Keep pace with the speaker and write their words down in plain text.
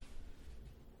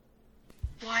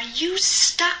Why, you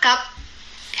stuck-up,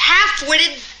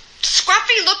 half-witted,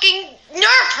 scruffy-looking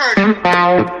nerve herder.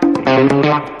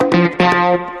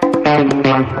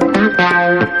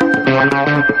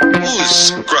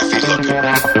 Who's scruffy-looking?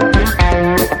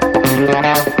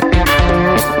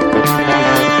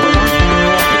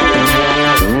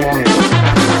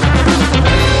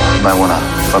 Might wanna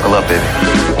buckle up, baby.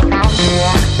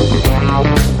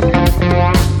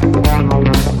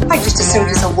 I just assumed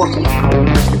it's a Wookiee.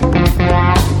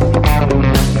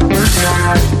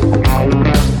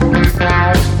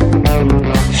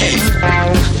 Hey,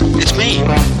 it's me.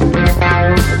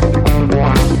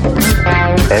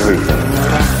 Everything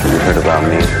you heard about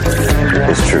me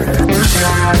is true.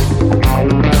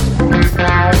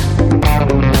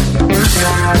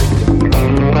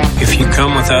 If you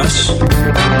come with us,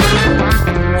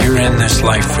 you're in this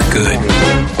life for good.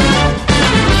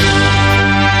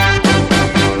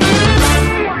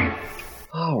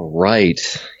 All right,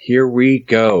 here we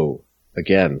go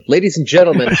again. Ladies and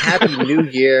gentlemen, Happy New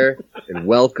Year and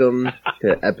welcome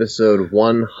to episode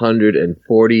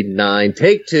 149,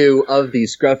 take 2 of the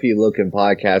Scruffy Looking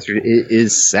Podcast. It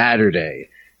is Saturday,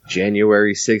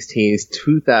 January 16th,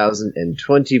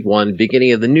 2021,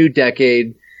 beginning of the new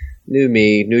decade. New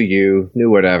me, new you, new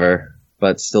whatever,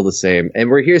 but still the same. And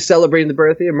we're here celebrating the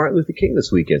birthday of Martin Luther King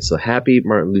this weekend. So happy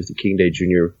Martin Luther King Day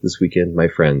Jr. this weekend, my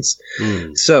friends.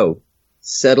 So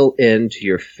settle into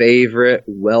your favorite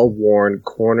well-worn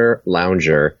corner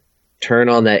lounger. Turn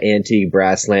on that antique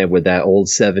brass lamp with that old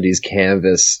 70s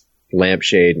canvas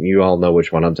lampshade. And you all know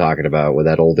which one I'm talking about, with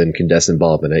that old incandescent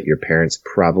bulb in it. Your parents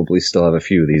probably still have a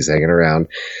few of these hanging around.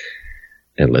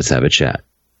 And let's have a chat.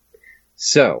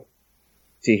 So,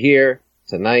 to hear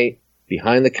tonight,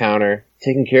 behind the counter,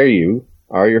 taking care of you,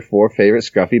 are your 4 favorite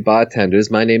scruffy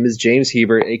bartenders. My name is James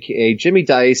Hebert, a.k.a. Jimmy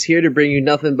Dice, here to bring you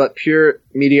nothing but pure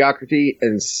mediocrity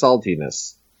and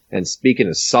saltiness. And speaking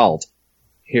of salt,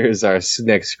 here's our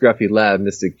next scruffy lad,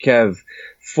 Mr. Kev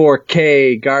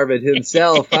 4K Garvin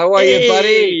himself. How are you,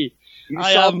 buddy? You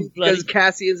salty because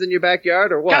Cassian's in your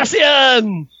backyard, or what?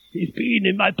 Cassian! He's been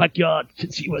in my backyard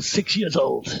since he was 6 years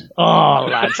old. Oh,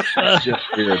 lads.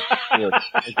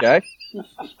 Okay.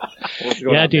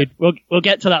 Yeah, dude. We'll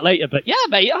get to that later. But yeah,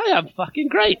 mate, I am fucking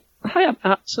great. I am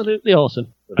absolutely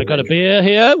awesome. I got a beer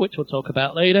here, which we'll talk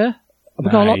about later. Have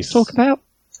we got a lot to talk about?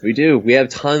 We do. We have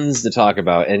tons to talk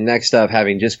about. And next up,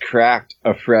 having just cracked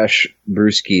a fresh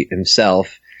brewski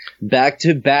himself,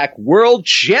 back-to-back world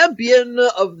champion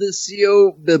of the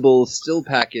CO Bibble, still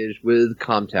packaged with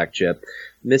Comtac chip,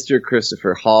 Mr.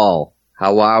 Christopher Hall.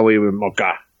 How are we with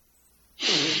Mocha?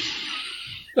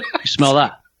 You smell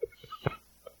that? Do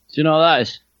you know what that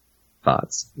is?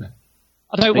 Thoughts?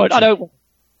 I don't want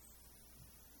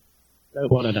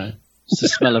to know. It's the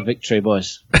smell of victory,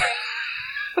 boys.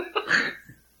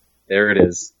 There it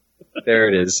is. There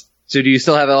it is. So do you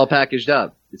still have it all packaged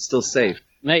up? It's still safe.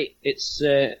 Mate, it's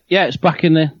it's back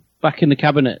in the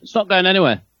cabinet. It's not going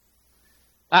anywhere.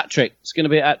 Hat trick. It's going to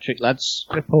be a hat trick, lads.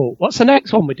 Report. What's the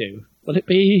next one we do? Will it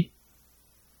be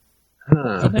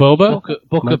a boba?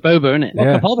 Book of boba, innit?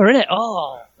 Yeah. Book of boba, innit?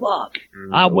 Oh, fuck!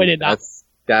 I'm winning that.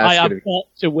 I have got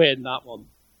to win that one.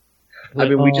 I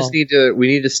mean, we just need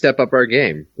to step up our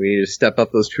game. We need to step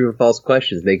up those true and false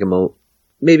questions, make them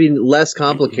maybe less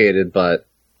complicated, but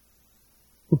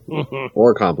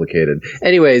more complicated.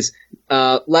 Anyways,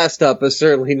 last up, but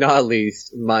certainly not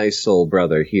least, my soul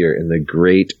brother here in the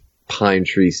great Pine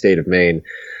Tree state of Maine,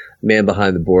 man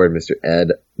behind the board, Mr.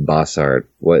 Ed Bossart.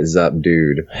 What is up,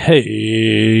 dude?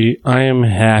 Hey, I am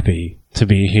happy to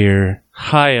be here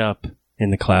high up in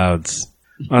the clouds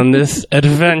on this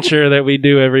adventure that we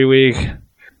do every week.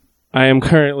 I am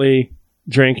currently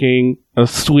drinking a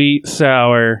sweet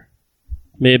sour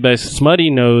made by Smutty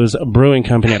Nose Brewing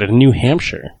Company out of New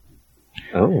Hampshire.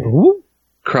 Oh. Ooh.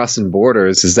 Crossing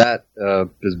borders. Is that,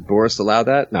 does Boris allow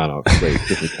that? No, wait,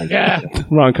 different country. Yeah,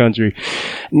 wrong country.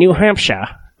 New Hampshire.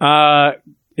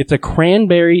 It's a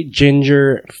cranberry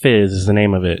ginger fizz is the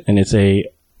name of it, and it's a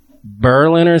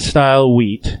Berliner style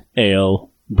wheat ale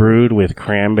brewed with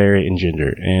cranberry and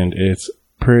ginger, and it's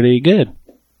pretty good.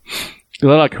 A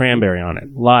lot of cranberry on it.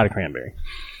 A lot of cranberry.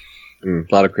 A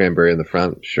lot of cranberry in the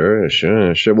front. Sure.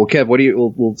 Well, Kev, what do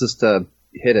you? We'll just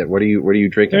hit it. What are you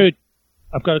drinking? Dude,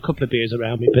 I've got a couple of beers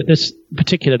around me, but this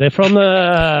particular, they're from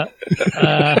the.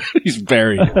 He's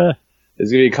buried.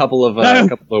 There's gonna be a couple of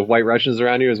White Russians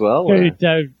around you as well. Dude,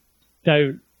 don't,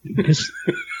 because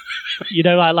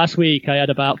like last week I had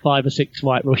about 5 or 6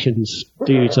 White Russians,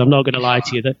 dude. So I'm not going to lie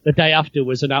to you. The day after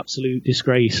was an absolute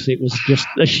disgrace. It was just.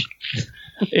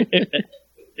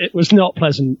 It was not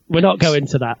pleasant. We're not going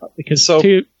to that because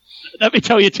let me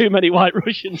tell you, too many White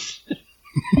Russians.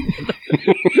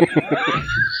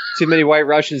 Too many White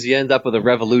Russians, you end up with a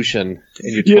revolution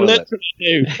in your You toilet. literally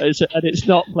do, and it's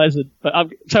not pleasant. But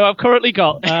I've currently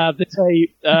got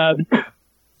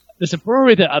there's a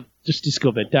brewery that I've just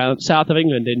discovered down south of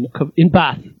England in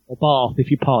Bath, or Bath if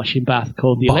you're posh, in Bath,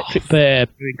 called the Electric Bear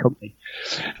Brewing Company.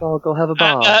 Oh, go have a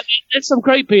bar. There's some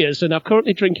great beers, and I'm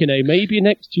currently drinking a maybe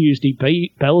next Tuesday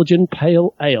Belgian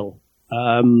Pale Ale,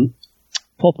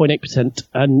 4.8%,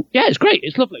 and yeah, it's great.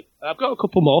 It's lovely. I've got a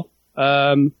couple more,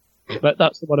 but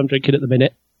that's the one I'm drinking at the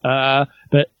minute.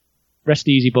 But rest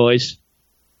easy, boys.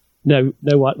 No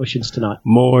White Russians tonight.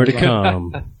 More to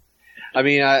come. I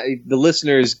mean, the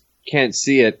listeners can't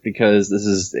see it because this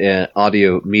is an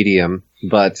audio medium,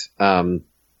 but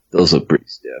those look pretty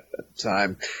stiff at the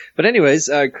time. But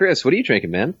anyways, Chris, what are you drinking,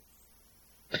 man?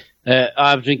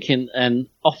 I'm drinking an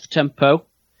off-tempo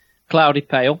cloudy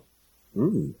pale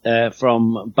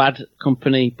from Bad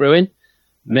Company Brewing,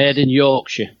 made in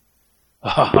Yorkshire.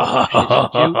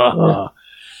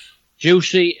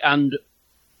 Juicy and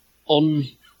I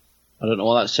don't know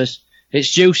what that says. It's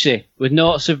juicy with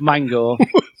notes of mango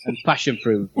and passion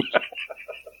fruit.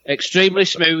 Extremely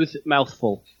smooth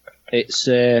mouthful. It's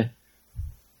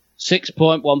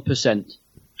 6.1%.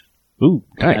 Ooh,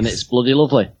 nice. And it's bloody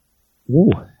lovely.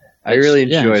 Ooh. I really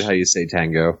enjoyed yes. how you say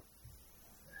tango.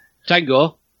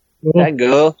 Tango.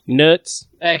 Tango. Nuts.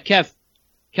 Kev.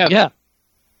 Yeah.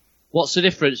 What's the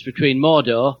difference between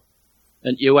Mordor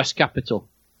and US Capitol?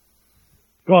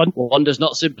 Go on. One does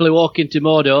not simply walk into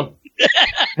Mordor.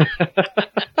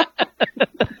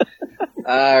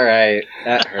 All right,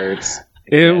 that hurts.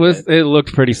 It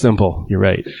looked pretty simple. You're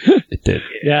right. It did.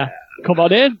 Yeah. Come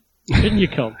on in. In you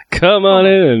come. Come on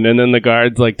in, and then the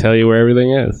guards tell you where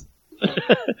everything is.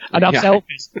 And have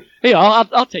selfies. Here,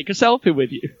 I'll take a selfie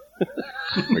with you.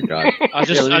 Oh my god! I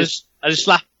just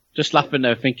laughing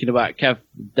now, thinking about Kev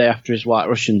the day after his White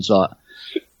Russians. Like,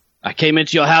 I came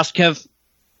into your house, Kev.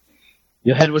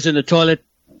 Your head was in the toilet.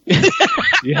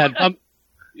 You had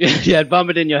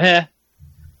vomit in your hair.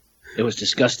 It was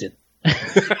disgusting.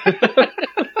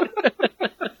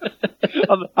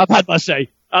 I've had my say.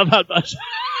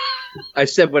 I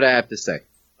said what I have to say.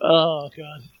 Oh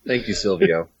god. Thank you,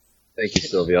 Silvio.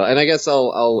 And I guess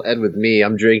I'll end with me.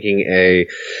 I'm drinking a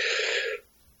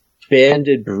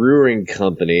Banded Brewing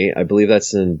Company. I believe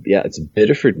it's in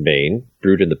Biddeford, Maine,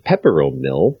 brewed in the Pepperell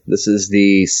Mill. This is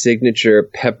the signature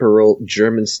Pepperell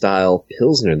German-style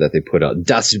Pilsner that they put out.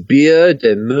 Das Bier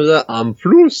de Müller am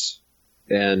Fluss.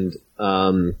 And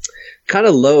kind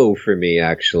of low for me,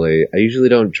 actually. I usually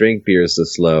don't drink beers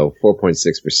this low,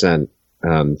 4.6%,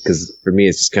 because for me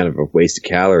it's just kind of a waste of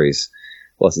calories.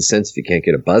 Well, it's a sense if you can't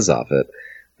get a buzz off it.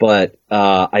 But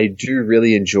I do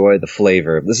really enjoy the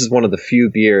flavor. This is one of the few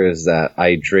beers that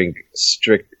I drink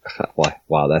strict.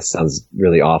 Wow, that sounds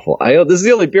really awful. This is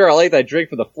the only beer I like that I drink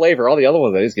for the flavor. All the other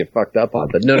ones I just get fucked up on.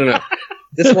 But no.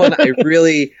 This one,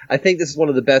 I think this is one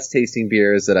of the best tasting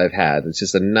beers that I've had. It's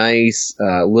just a nice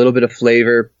little bit of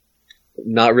flavor,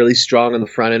 not really strong on the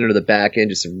front end or the back end,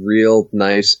 just a real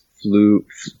nice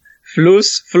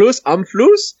Fluss,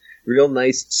 real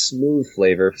nice smooth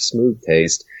flavor, smooth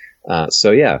taste.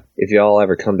 So yeah, if y'all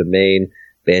ever come to Maine,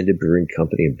 Banded Brewing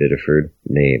Company in Biddeford,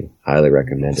 Maine, highly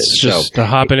recommend it. It's just a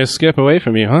hop and a skip away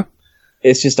from you, huh?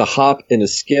 It's just a hop and a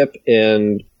skip,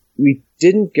 and we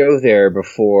didn't go there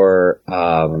before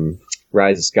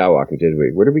Rise of Skywalker, did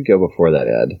we? Where did we go before that,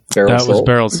 Ed? That was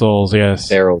Barreled Souls, yes.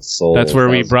 Barreled Souls. That's where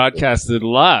we broadcasted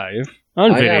live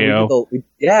on video.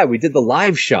 We did the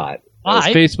live shot. It was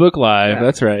Facebook Live,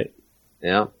 that's right.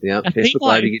 Yeah. Facebook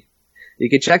Live. You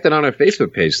can check that on our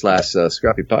Facebook page /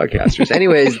 Scruffy Podcasters.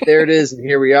 Anyways, there it is, and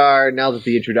here we are. Now that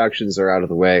the introductions are out of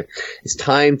the way, it's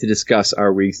time to discuss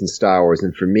our weeks in Star Wars.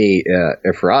 And for me,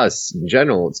 for us in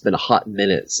general, it's been a hot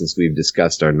minute since we've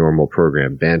discussed our normal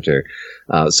program banter.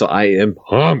 So I am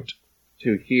pumped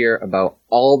to hear about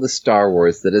all the Star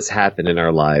Wars that has happened in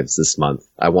our lives this month.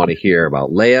 I want to hear about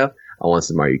Leia. I want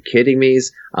some Are You Kidding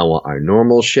Me's. I want our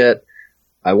normal shit.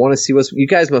 I want to see you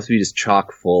guys must be just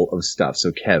chock full of stuff.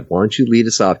 So Kev, why don't you lead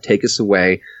us off? Take us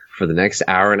away for the next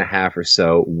hour and a half or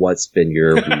so. What's been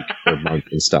your week or month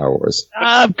in Star Wars?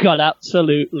 I've got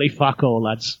absolutely fuck all,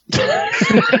 lads. But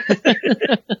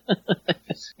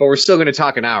we're still going to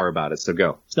talk an hour about it, so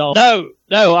go. No,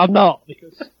 I'm not,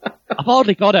 because I've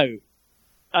hardly got out.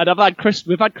 And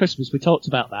we've had Christmas, we talked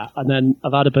about that, and then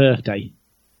I've had a birthday,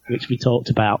 which we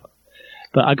talked about.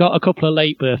 But I got a couple of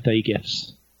late birthday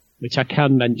gifts, which I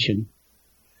can mention,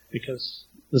 because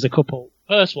there's a couple.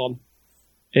 First one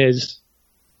is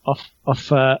off a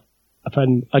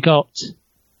friend. I got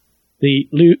the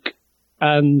Luke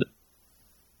and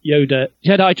Yoda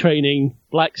Jedi Training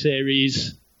Black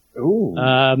Series Ooh.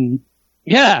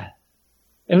 Yeah,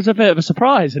 it was a bit of a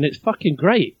surprise, and it's fucking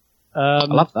great. I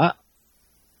love that.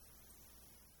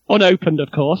 Unopened,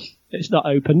 of course. It's not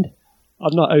opened.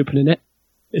 I'm not opening it.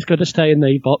 It's going to stay in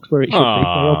the box where it should be. The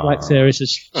All Black Series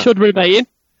should remain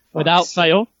without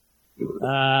fail.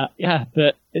 Yeah,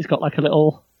 but it's got like a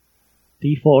little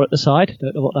D4 at the side.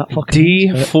 Don't know what that fucking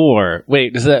means, D4.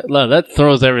 Wait, does that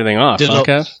throws everything off? Deluxe.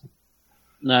 Okay.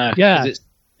 No, Yeah. 'cause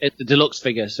it's the deluxe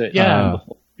figure, so it's Yeah.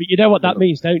 But you know what that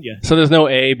means, don't you? So there's no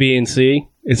A, B, and C.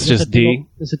 It's There's just a D.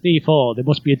 There's a D4. There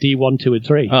must be a D1, 2, and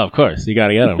 3. Oh, of course. You got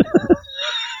to get them.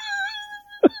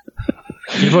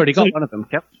 You've already got one of them,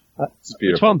 Kev. It's Which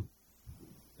beautiful. one?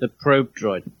 The probe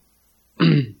droid.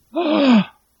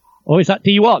 Oh, is that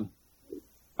D1?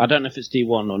 I don't know if it's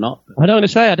D1 or not. I don't want to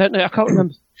say. I don't know. I can't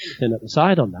remember anything at the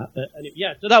side on that. But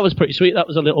yeah, so that was pretty sweet. That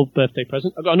was a little birthday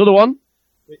present. I got another one,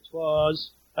 which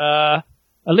was a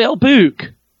little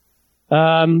book.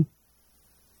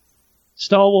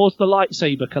 Star Wars: The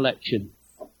Lightsaber Collection.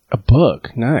 A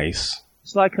book. Nice.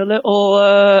 It's like a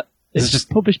little. Is It's it just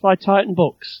published by Titan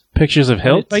Books. pictures of And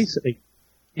hilts? it's basically.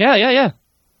 Yeah.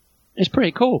 It's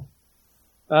pretty cool.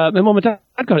 My mum and dad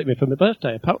got it me for my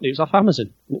birthday. Apparently, it was off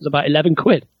Amazon. It was about £11.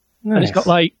 Nice. And it's got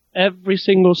like every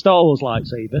single Star Wars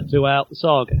lightsaber throughout the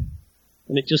saga.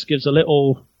 And it just gives a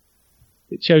little,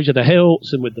 it shows you the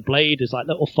hilts, and with the blade, there's like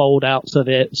little fold outs of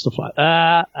it and stuff like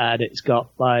that. And it's got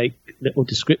like little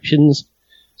descriptions.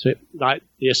 So it, like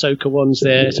the Ahsoka one's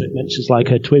there, so it mentions like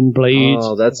her twin blades.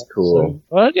 Oh, that's cool.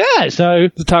 Yeah, so.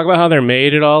 To talk about how they're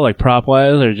made at all, like prop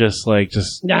wise, or just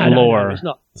No, lore it's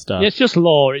not. stuff? It's just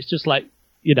lore. It's just like,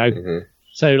 you know. Mhm.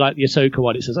 So, like the Ahsoka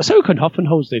one, it says, Ahsoka often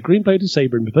holds their green-bladed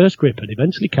saber in reverse grip and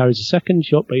eventually carries a second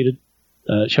short-bladed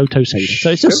Shoto saber. So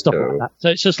it's just stuff like that. So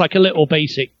it's just like a little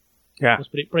basic. Yeah.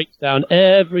 But it breaks down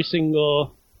every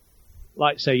single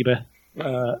lightsaber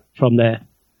from there.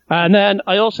 And then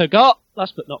I also got,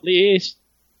 last but not least,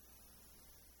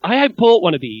 I had bought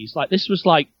one of these. Like, this was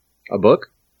like, A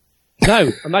book? no,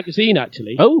 a magazine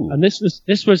actually. Oh. And this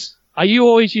was, you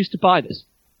always used to buy this,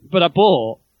 but I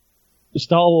bought the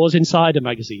Star Wars Insider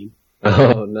magazine.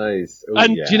 Oh, nice. Oh,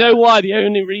 And yeah. do you know why? The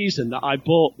only reason that I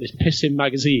bought this pissing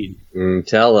magazine?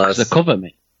 Tell us. The cover,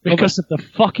 mate. Because of the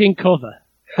fucking cover.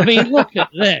 I mean, look at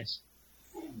this.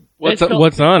 What's It's got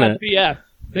what's on Bad it? BF.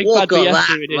 Big Look Bad at BF that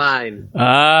doing his, line.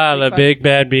 Ah, the Big big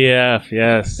bad BF.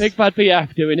 Yes. Big Bad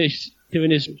BF doing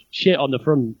his shit on the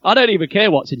front. I don't even care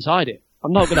what's inside it.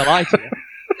 I'm not going to lie to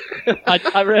you.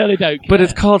 I really don't care. But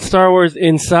it's called Star Wars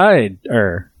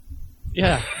Insider.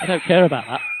 Yeah, I don't care about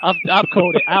that. I've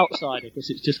called it Outsider because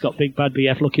it's just got Big Bad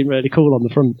BF looking really cool on the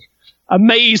front.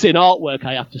 Amazing artwork,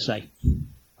 I have to say.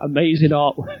 Amazing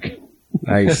artwork.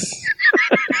 Nice.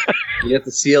 You have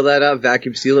to seal that up,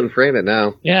 vacuum seal it, and frame it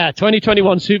now. Yeah,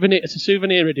 2021 souvenir. It's a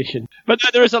souvenir edition. But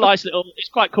there is a nice little. It's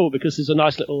quite cool because there's a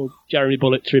nice little Jeremy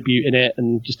Bullock tribute in it,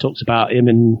 and just talks about him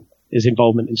and his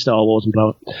involvement in Star Wars and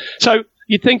blah. So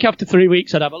you'd think after 3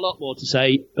 weeks I'd have a lot more to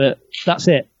say, but that's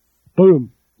it.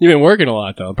 Boom. You've been working a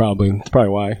lot, though, probably. That's probably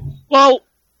why. Well,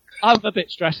 I'm a bit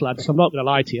stressed, lads. I'm not going to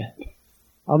lie to you.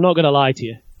 I'm not going to lie to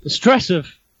you. The stress of,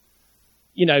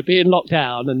 being locked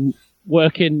down and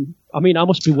working. I mean, I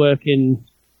must be working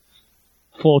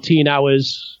 14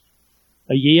 hours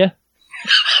a year.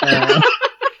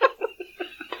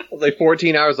 Like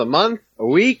 14 hours a month, a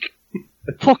week.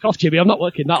 Fuck off, Jimmy. I'm not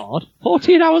working that hard.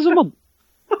 14 hours a month.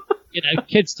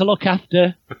 Kids to look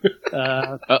after.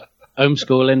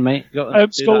 Homeschooling, mate. You gotta do that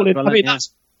Homeschooling. as well, I mean, yeah.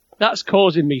 that's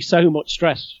causing me so much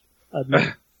stress. I've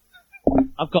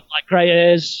got like grey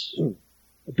hairs,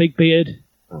 a big beard.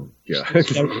 Oh,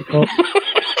 God.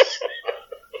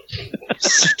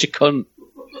 Such a cunt.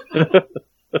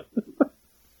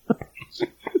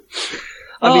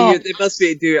 I mean, it must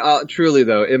be, dude, truly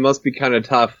though, it must be kind of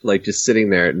tough, like, just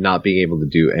sitting there not being able to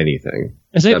do anything.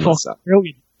 Is it That must fucking suck.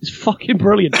 brilliant? It's fucking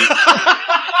brilliant.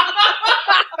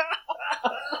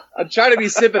 I'm trying to be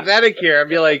sympathetic here and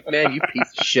be like, man, you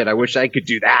piece of shit, I wish I could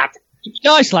do that.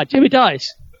 Dice, lad, Jimmy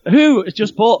Dice. Who has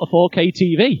just bought a 4K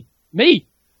TV? Me.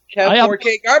 Kev, I am-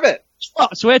 4K garbage. I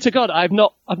swear to God, I've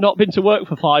not been to work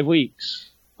for 5 weeks.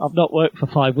 I've not worked for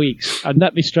 5 weeks, and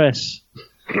let me stress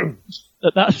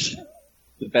that's.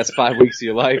 The best 5 weeks of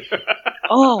your life.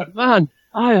 Oh man,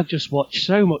 I have just watched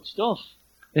so much stuff.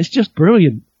 It's just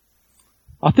brilliant.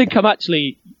 I think I'm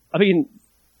actually. I mean,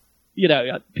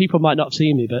 people might not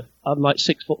see me, but I'm like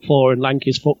 6'4" and lanky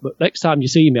as fuck. But next time you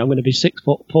see me, I'm going to be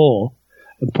 6'4"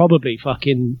 and probably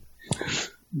fucking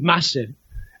massive.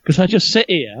 Because I just sit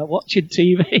here watching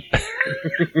TV,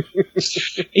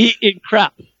 eating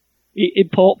crap, eating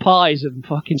pork pies and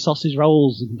fucking sausage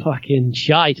rolls and fucking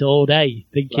shite all day,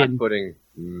 Black thinking, pudding.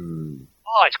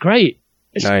 Oh, it's great.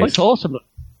 It's Nice. awesome.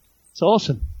 It's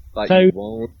awesome. But So- you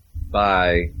won't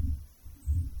buy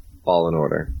Fallen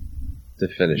Order to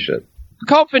finish it. I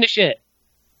can't finish it.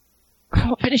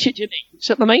 Jimmy. It's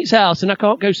at my mate's house and I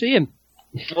can't go see him.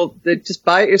 Well, then just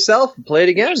buy it yourself and play it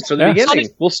again from the Yeah. beginning.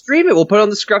 We'll stream it. We'll put it on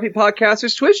the Scruffy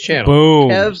Podcasters Twitch channel. Boom.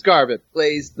 Kev's Garbett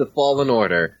plays the Fallen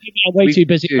Order. I'm way We- too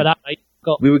busy dude. for that, mate.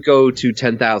 We would go to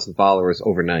 10,000 followers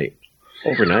overnight.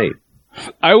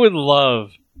 I would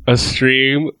love a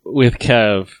stream with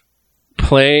Kev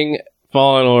playing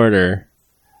Fallen Order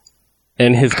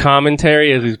and his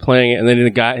commentary as he's playing it, and then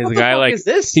his guy What the fuck like is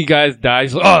this? he guys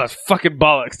dies. Oh, that's fucking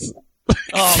bollocks!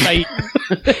 Oh, mate.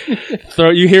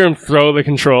 You hear him throw the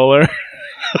controller.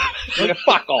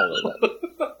 Fuck all of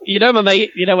that. You know, my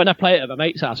mate. You know, when I play it at my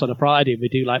mate's house on a Friday, we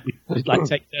take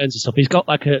turns and stuff. He's got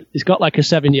like a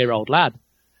 7-year-old lad,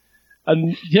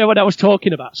 and you know when I was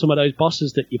talking about some of those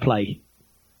bosses that you play,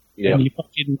 Yeah. and you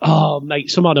fucking mate,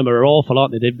 some of them are awful,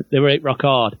 aren't they? They were rock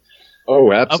hard.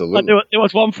 Oh, absolutely. There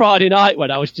was one Friday night when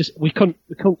I was we couldn't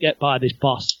get by this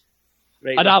boss,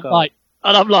 and I'm like,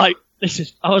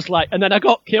 and then I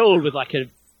got killed with like a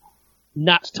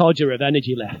gnat's todger of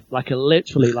energy left,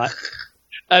 literally,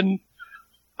 and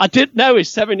I didn't know his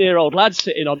 7-year-old lad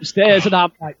sitting on the stairs, and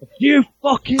I'm like, you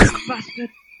fucking bastard,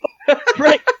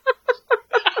 prick.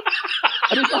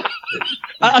 And he's like,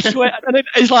 I swear, and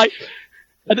he's like,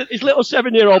 and his little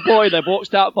 7-year-old boy there walks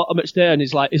down bottom at stair, and he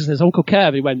says, Uncle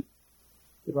Kev, he went,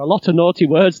 there were a lot of naughty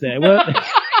words there, weren't there?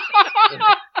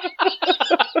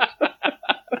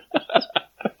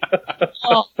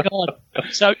 Oh God!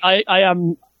 So I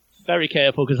am very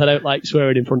careful because I don't like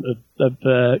swearing in front of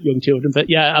young children. But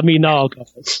yeah, I mean, oh God,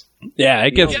 Yeah,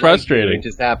 it gets It frustrating.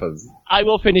 just happens. I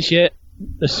will finish it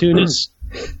as soon as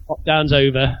lockdown's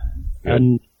over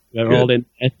and we're Good. all in.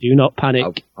 Do not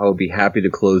panic. I will be happy to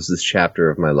close this chapter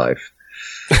of my life.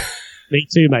 Me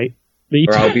too, mate. Me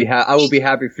Or too. I will be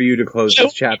happy for you to close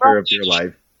this chapter of your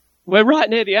life. We're right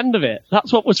near the end of it.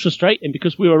 That's what was frustrating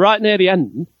because we were right near the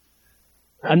end,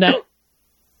 and then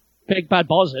Big Bad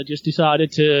Bozza just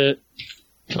decided to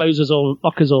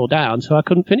lock us all down, so I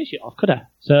couldn't finish it off, could I?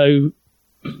 So,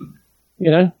 you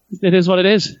know, it is what it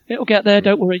is. It'll get there,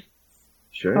 don't worry.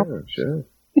 Sure.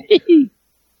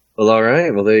 Well, all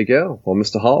right. Well, there you go. Well,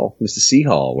 Mr. Hall, Mr. C.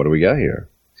 Hall, what do we got here?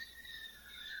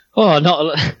 Oh, not a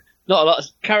lot.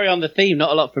 Carry on the theme.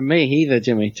 Not a lot from me either,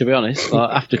 Jimmy. To be honest,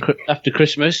 after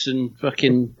Christmas and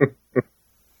fucking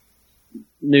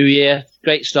New Year,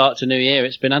 great start to New Year.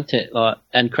 It's been, hasn't it? Like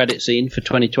end credit scene for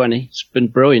 2020. It's been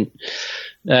brilliant.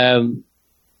 Not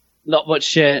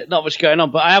much going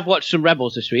on, but I have watched some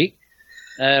Rebels this week.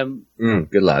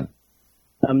 Good lad.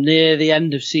 I'm near the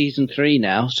end of season 3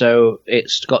 now, so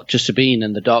it's got just Sabine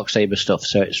and the Darksaber stuff.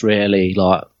 So it's really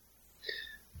like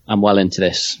I'm well into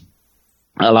this.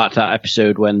 I liked that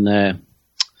episode when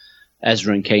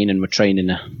Ezra and Kanan were training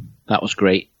her. That was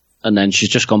great. And then she's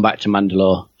just gone back to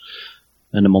Mandalore,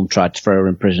 and her mum tried to throw her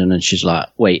in prison, and she's like,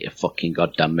 "Wait a fucking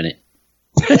goddamn minute!"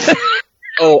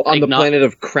 Oh, on the Ignite. planet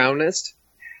of Crownist?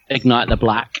 Ignite the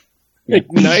black.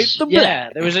 Ignite the Yeah,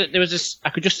 there was this.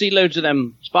 I could just see loads of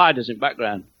them spiders in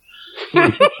background.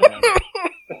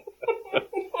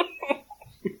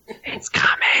 It's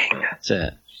coming. That's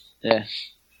it. Yeah.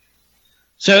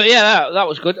 So yeah, that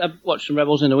was good. I watched some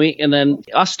Rebels in a week, and then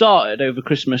I started over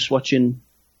Christmas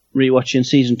rewatching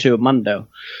season 2 of Mando,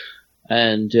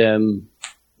 and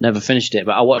never finished it.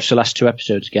 But I watched the last 2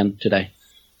 episodes again today,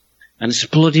 and it's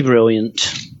bloody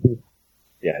brilliant.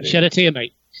 Yeah. it is. Shed a tear,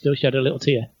 mate. Still shed a little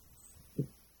tear.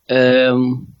 Were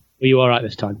Were you all right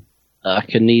this time? I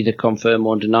can neither confirm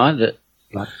or deny that.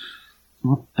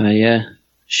 I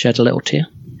shed a little tear.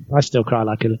 I still cry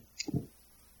like a.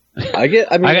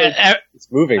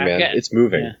 It's moving, man. It's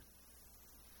moving. Yeah.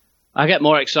 I get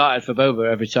more excited for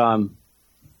Boba every time.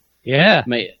 Yeah.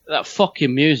 Mate, that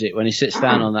fucking music when he sits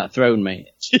down on that throne, mate.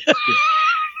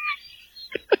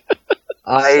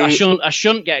 I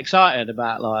shouldn't get excited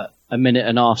about like a minute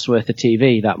and a half's worth of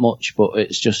TV that much, but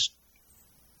it's just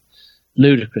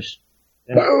ludicrous.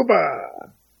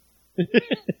 Boba! It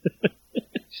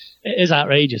is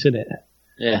outrageous, isn't it?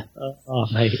 Yeah. Oh,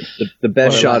 mate. The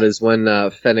best What shot is when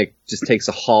Fennec just takes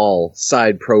a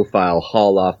side profile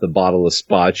haul off the bottle of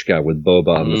Spotchka with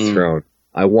Boba on the throne.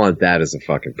 I want that as a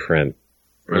fucking print.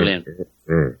 Brilliant.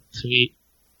 Sweet.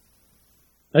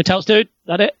 No tells, dude.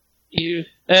 That it? You.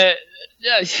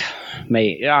 Yeah,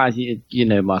 mate, you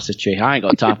know my situation. I ain't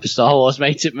got time for Star Wars,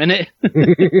 mate, at minute.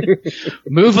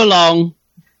 Move along.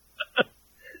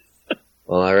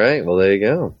 Well, all right. Well, there you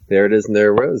go. There it is, and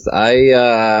there it was. I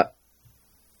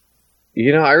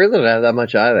really don't have that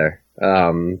much either.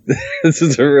 This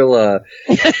is a real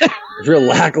real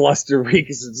lackluster week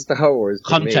in Star Wars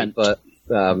for me, Content. but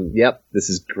yep, this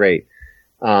is great.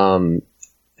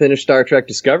 Finished Star Trek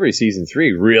Discovery Season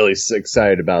 3. Really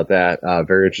excited about that.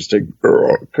 Very interesting.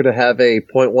 Could have a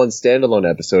 0.1 standalone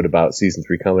episode about Season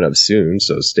 3 coming up soon,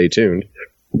 so stay tuned.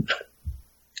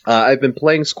 I've been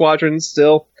playing Squadrons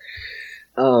still.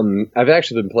 I've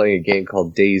actually been playing a game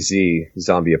called DayZ,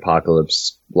 Zombie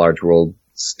Apocalypse, large world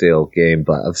scale game,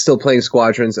 but I'm still playing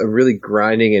Squadrons. I'm really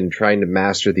grinding and trying to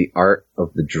master the art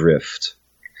of the drift.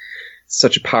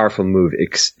 Such a powerful move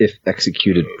if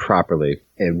executed properly.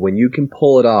 And when you can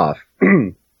pull it off,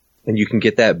 and you can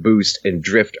get that boost and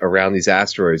drift around these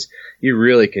asteroids, you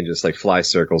really can just like fly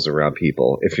circles around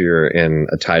people if you're in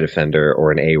a TIE Defender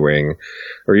or an A-Wing,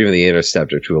 or even the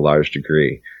Interceptor to a large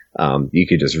degree. You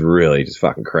could just really just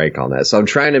fucking crank on that. So I'm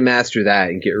trying to master that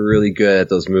and get really good at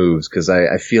those moves, because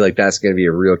I feel like that's going to be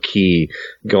a real key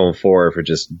going forward for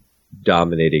just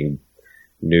dominating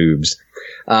noobs.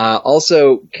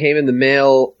 Also came in the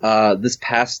mail this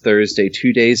past Thursday,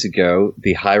 2 days ago,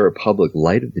 The High Republic: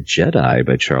 Light of the Jedi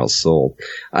by Charles Soule.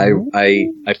 I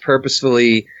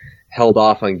purposefully held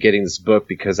off on getting this book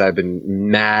because I've been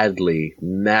madly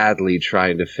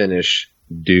trying to finish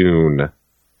Dune.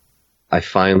 I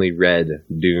finally read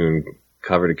Dune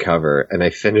cover to cover, and I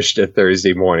finished it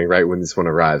Thursday morning right when this one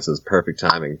arrived, so it was perfect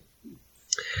timing.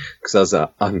 Because I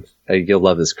was you'll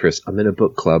love this, Chris. I'm in a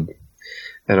book club,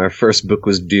 and our first book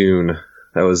was Dune.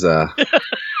 That was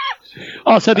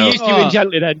Oh, so they used you in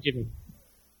gently then, Jimmy.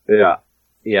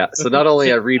 Yeah. So not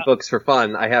only I read books for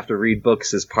fun, I have to read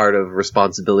books as part of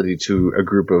responsibility to a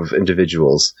group of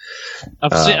individuals.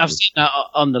 I've seen that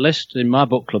on the list in my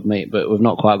book club, mate, but we've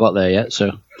not quite got there yet.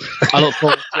 So I look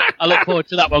forward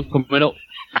to that one coming up.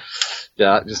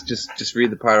 Yeah, just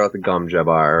read the part about the gum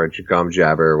jabbar or gum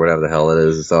jabber or whatever the hell it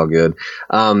is. It's all good.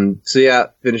 So yeah,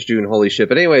 finished doing holy shit.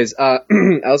 But anyways, I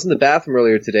was in the bathroom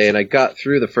earlier today and I got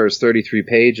through the first 33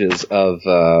 pages of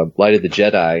Light of the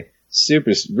Jedi. It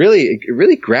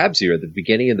really grabs you at the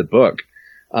beginning of the book.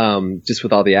 Just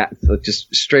with all the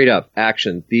just straight up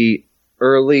action. The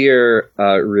earlier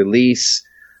release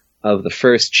of the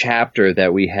first chapter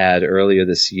that we had earlier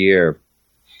this year,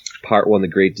 Part 1, The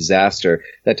Great Disaster,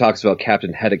 that talks about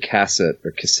Captain Hedda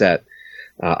Cassette.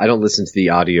 I don't listen to the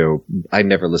audio. I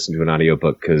never listen to an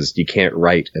audiobook because you can't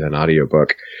write in an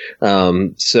audiobook.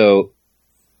 So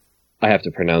I have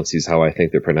to pronounce these how I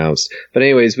think they're pronounced. But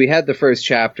anyways, we had the first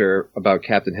chapter about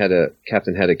Captain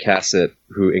Hedda Cassette,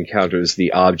 who encounters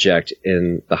the object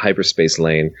in the hyperspace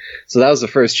lane. So that was the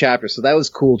first chapter. So that was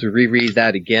cool to reread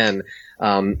that again.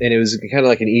 And it was kind of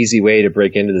like an easy way to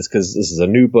break into this, because this is a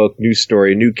new book, new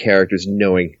story, new characters,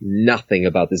 knowing nothing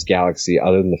about this galaxy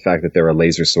other than the fact that there are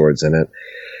laser swords in it.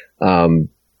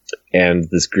 And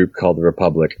this group called the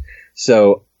Republic.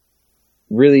 So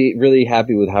really, really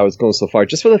happy with how it's going so far.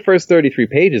 Just for the first 33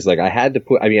 pages, like I had to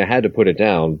put it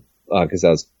down, because I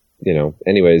was,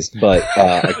 anyways, but,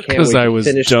 I can't wait to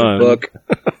finish the book.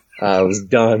 I was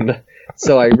done.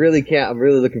 So I'm really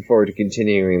looking forward to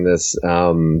continuing this,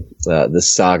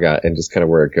 this saga and just kind of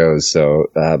where it goes. So,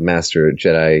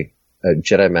 Jedi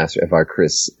Master F.R.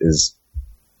 Chris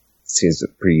seems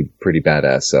pretty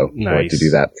badass. So nice. I like to do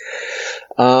that.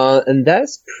 And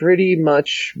that's pretty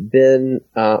much been,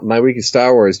 my week of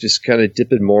Star Wars, just kind of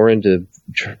dipping more into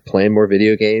playing more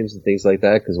video games and things like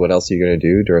that. Cause what else are you going to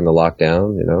do during the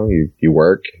lockdown? You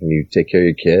work and you take care of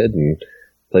your kid and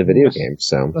play video games.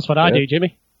 So that's what I do,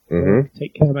 Jimmy. Mm-hmm.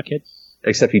 Take care of my kids.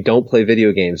 Except you don't play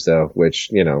video games, though,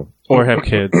 which, Or have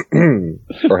kids.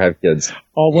 Or have kids.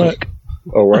 Or work.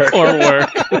 Or work. Or work.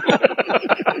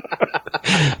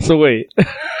 So wait. What?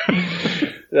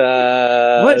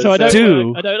 So I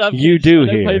don't have you kids, do I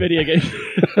don't here? play video games.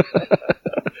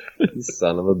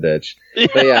 Son of a bitch.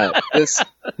 But yeah, this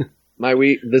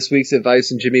week's advice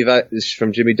from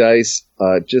Jimmy Dice,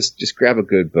 just grab a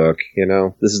good book,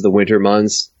 This is the winter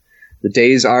months. The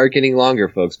days are getting longer,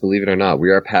 folks, believe it or not.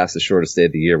 We are past the shortest day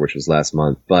of the year, which was last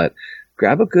month. But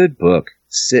grab a good book.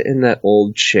 Sit in that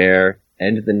old chair,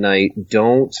 end of the night.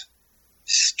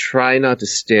 Try not to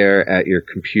stare at your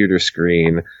computer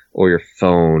screen or your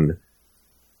phone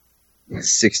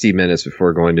 60 minutes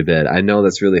before going to bed. I know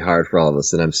that's really hard for all of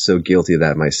us, and I'm so guilty of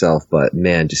that myself. But,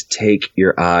 man, just take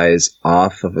your eyes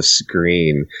off of a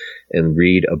screen and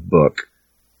read a book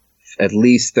at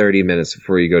least 30 minutes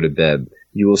before you go to bed.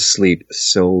 You will sleep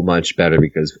so much better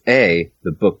because A,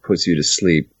 the book puts you to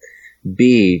sleep.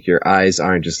 B, your eyes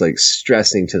aren't just like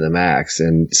stressing to the max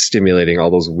and stimulating all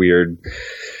those weird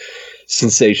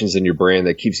sensations in your brain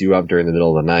that keeps you up during the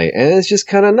middle of the night. And it's just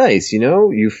kind of nice, you know?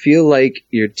 You feel like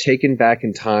you're taken back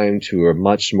in time to a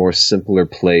much more simpler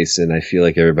place, and I feel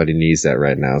like everybody needs that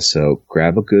right now. So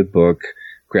grab a good book,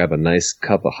 grab a nice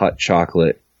cup of hot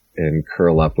chocolate, and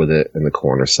curl up with it in the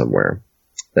corner somewhere.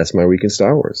 That's my week in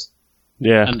Star Wars.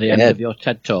 Yeah. And the end of your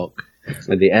TED Talk.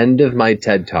 At the end of my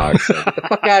TED Talk. So get the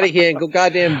fuck out of here and go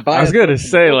goddamn buy I was a going to book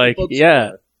say, from the like, bookstore.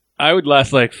 yeah, I would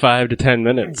last like 5 to 10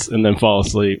 minutes and then fall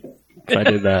asleep if I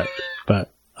did that. But,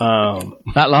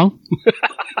 That long?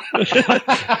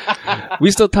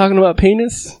 we still talking about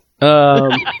penis?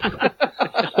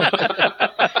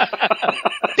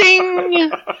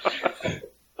 Ding!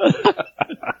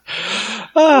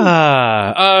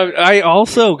 I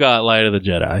also got Light of the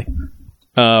Jedi.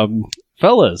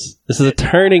 Fellas, this is a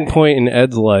turning point in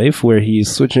Ed's life where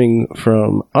he's switching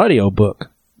from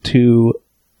audiobook to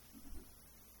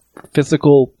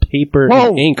physical paper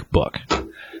and ink book.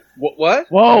 What?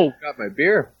 Whoa! Got my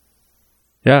beer.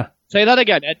 Yeah. Say that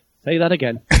again, Ed. Say that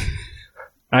again.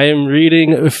 I am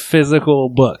reading physical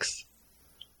books.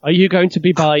 Are you going to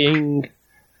be buying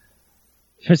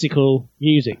physical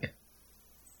music?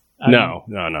 No.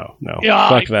 Yeah,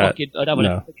 Fuck that. I don't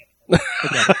No. Forget it.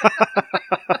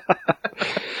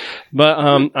 But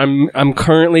I'm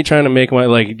currently trying to make my,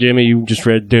 like, Jimmy, you just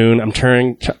read Dune. I'm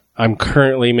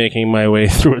currently making my way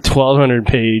through a 1,200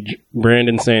 page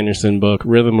Brandon Sanderson book,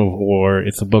 Rhythm of War.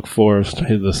 It's a book 4 of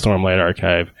the Stormlight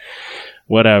Archive.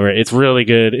 Whatever. It's really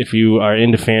good if you are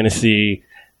into fantasy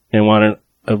and want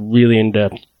a really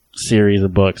in-depth series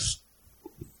of books.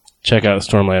 Check out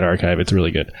Stormlight Archive. It's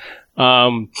really good.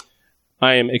 I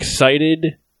am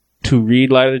excited to read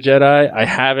Light of the Jedi. I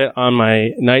have it on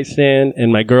my nightstand,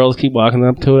 and my girls keep walking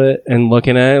up to it and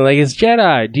looking at it like, it's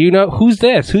Jedi. Do you know? Who's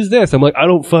this? Who's this? I'm like, I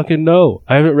don't fucking know.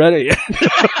 I haven't read it yet.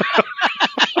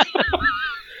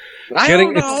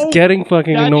 It's getting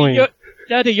fucking annoying.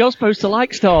 Daddy, you're supposed to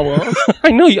like Star Wars.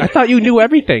 I know. I thought you knew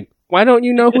everything. Why don't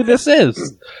you know who this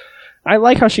is? I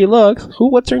like how she looks.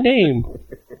 What's her name?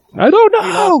 I don't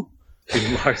know.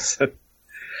 Larson.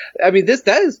 I mean, this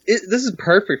is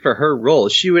perfect for her role.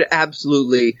 She would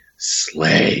absolutely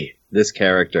slay this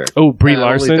character. Oh, Brie And I'm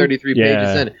Larson? only 33 Yeah.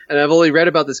 pages in, and I've only read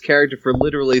about this character for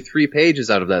literally 3 pages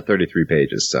out of that 33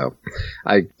 pages. So,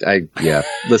 yeah.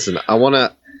 Listen, I want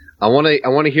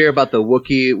to hear about the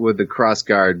Wookiee with the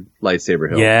crossguard lightsaber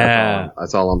hilt. Yeah.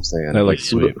 That's all I'm saying. That looks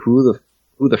sweet. Who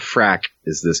the frack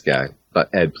is this guy? But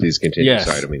Ed, please continue. Yes.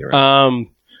 Sorry, I don't mean to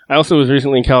interrupt. I also was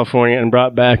recently in California and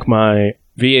brought back my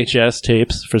VHS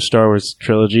tapes for Star Wars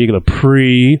Trilogy, the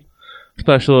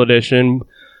pre-special edition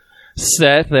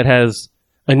set that has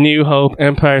A New Hope,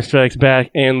 Empire Strikes Back,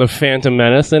 and The Phantom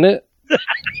Menace in it. Do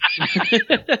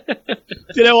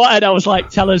you know what, Ed? I was like,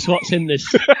 tell us what's in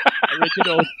this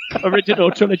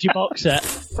original trilogy box set.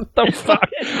 What the fuck?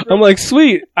 I'm like,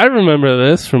 sweet, I remember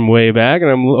this from way back,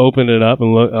 and I'm opened it up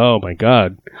and look, oh my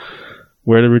god,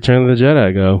 where did Return of the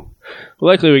Jedi go?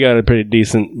 Luckily, we got a pretty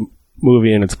decent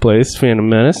movie in its place, Phantom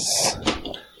Menace.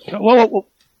 Whoa.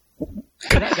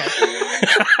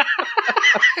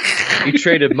 You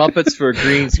traded Muppets for a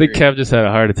green I screen. think Kev just had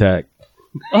a heart attack.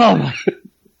 Oh my.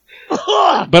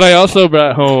 But I also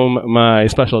brought home my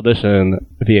special edition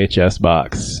VHS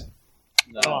box.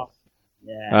 Oh.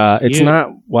 Yeah. It's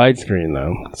not widescreen,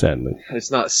 though, sadly.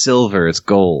 It's not silver, it's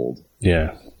gold.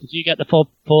 Yeah. Did you get the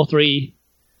 4:3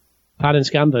 pan and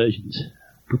scan versions?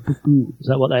 Is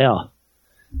that what they are?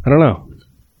 I don't know.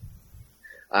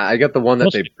 I got the one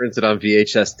that they printed on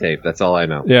VHS tape. That's all I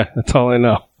know. Yeah, that's all I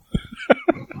know.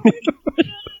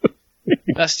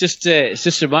 That's just it's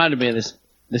just reminded me of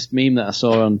this meme that I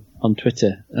saw on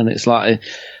Twitter, and it's like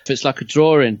a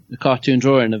cartoon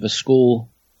drawing of a school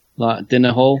like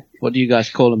dinner hall. What do you guys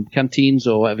call them? Canteens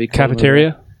or whatever you call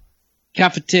Cafeteria? them?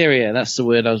 Cafeteria. That's the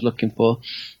word I was looking for.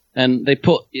 And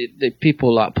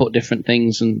people like put different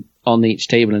things on each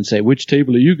table and say, which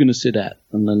table are you going to sit at?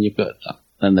 And then you've got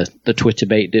and the Twitter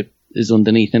bait is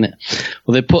underneath, innit?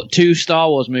 Well, they put 2 Star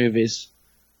Wars movies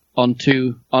on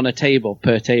a table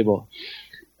per table,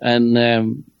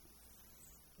 and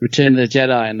Return of the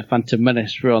Jedi and the Phantom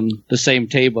Menace were on the same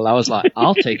table. I was like,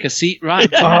 I'll take a seat right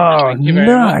there. Oh, Thank you very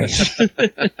nice. much.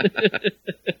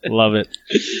 Love it.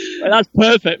 That's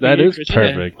perfect. That is Chris.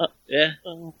 perfect. Yeah.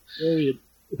 Oh, brilliant.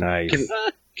 Nice.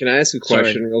 Can I ask a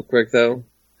question real quick though?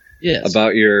 Yes.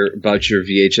 About your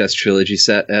VHS trilogy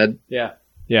set, Ed? Yeah.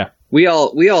 We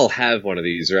all have one of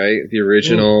these, right? The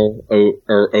original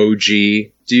or OG.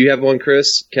 Do you have one,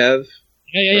 Chris? Kev?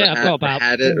 Yeah. I've got about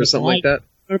had it or something like that.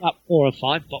 There are about 4 or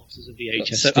 5 boxes of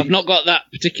VHS. So I've not got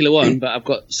that particular one, but I've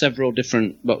got several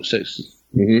different box sets.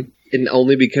 Mm-hmm. And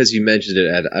only because you mentioned it,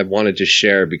 Ed, I wanted to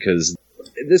share because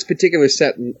this particular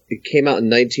set, it came out in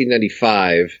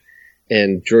 1995,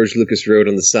 and George Lucas wrote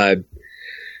on the side,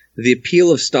 "The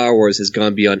appeal of Star Wars has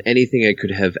gone beyond anything I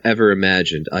could have ever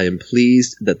imagined. I am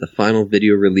pleased that the final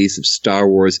video release of Star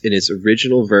Wars in its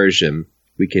original version,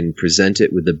 we can present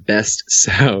it with the best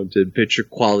sound and picture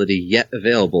quality yet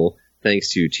available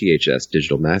thanks to THS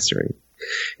Digital Mastering.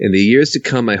 In the years to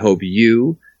come, I hope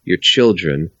you, your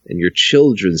children, and your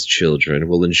children's children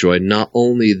will enjoy not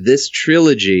only this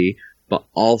trilogy, but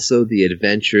also the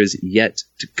adventures yet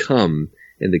to come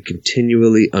in the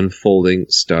continually unfolding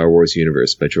Star Wars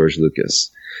universe by George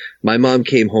Lucas. My mom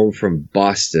came home from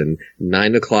Boston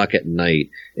 9 o'clock at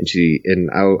night, and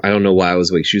I don't know why I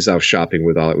was awake. She was out shopping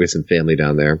with some family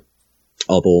down there,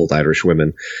 all the old Irish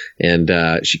women, and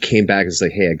she came back and was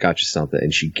like, "Hey, I got you something,"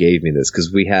 and she gave me this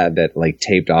because we had that like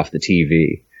taped off the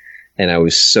TV. And I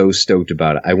was so stoked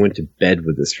about it. I went to bed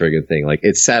with this friggin' thing. Like,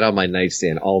 it sat on my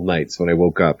nightstand all night. So when I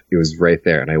woke up, it was right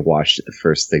there. And I watched it the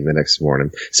first thing the next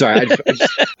morning. Sorry,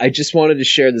 I just wanted to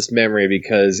share this memory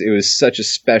because it was such a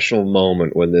special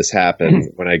moment when this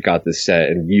happened, when I got this set.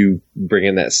 And you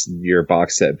bringing your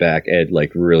box set back, Ed,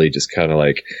 like, really just kind of,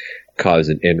 like, caused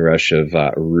an inrush of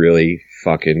really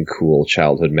fucking cool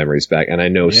childhood memories back. And I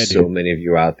know many of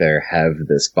you out there have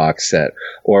this box set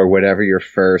or whatever your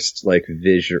first like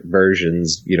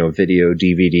versions, video,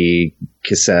 DVD,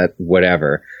 cassette,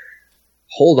 whatever.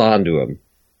 Hold on to them.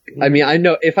 I mean, I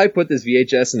know if I put this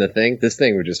VHS in the thing, this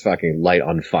thing would just fucking light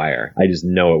on fire. I just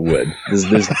know it would.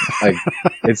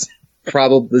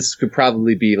 This could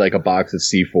probably be like a box of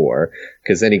C4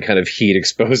 because any kind of heat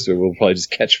exposed to it will probably just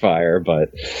catch fire.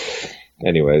 But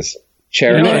anyways,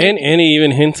 and he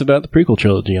even hints about the prequel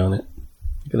trilogy on it.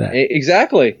 Look at that.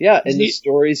 Exactly. Yeah, and the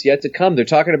story's yet to come. They're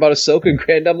talking about Ahsoka and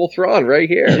Grand Admiral Thrawn right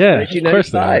here. Yeah,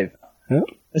 1995. Yeah.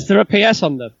 Is there a PS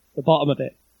on the bottom of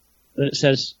it that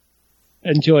says,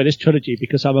 "Enjoy this trilogy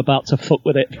because I'm about to fuck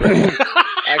with it"?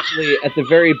 Actually, at the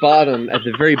very bottom of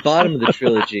the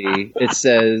trilogy, it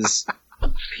says,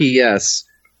 "P.S.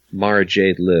 Mara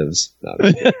Jade lives."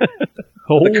 The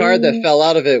card that fell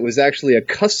out of it was actually a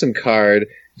custom card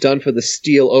done for the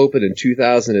Steel Open in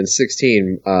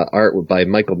 2016, art by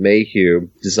Michael Mayhew,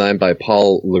 designed by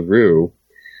Paul LaRue.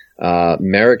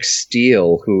 Merrick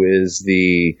Steele, who is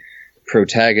the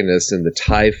protagonist in the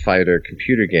TIE Fighter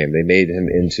computer game. They made him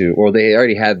into, or they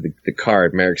already had the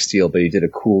card, Merrick Steele, but he did a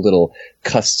cool little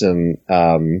custom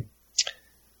artwork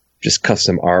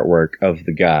of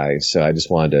the guy. So I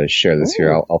just wanted to share this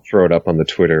here. I'll throw it up on the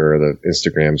Twitter or the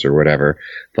Instagrams or whatever.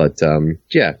 But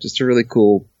yeah, just a really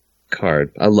cool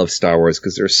card. I love Star Wars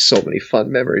because there's so many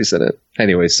fun memories in it.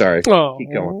 Anyway, sorry.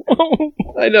 Keep going.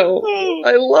 I know.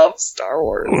 I love Star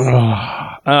Wars.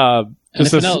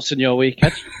 Anything else in your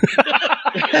weekend?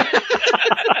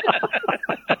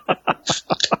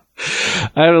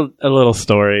 I have a little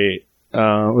story.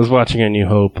 I was watching A New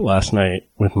Hope last night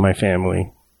with my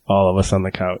family, all of us on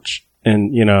the couch.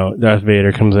 And, Darth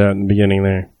Vader comes out in the beginning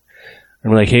there.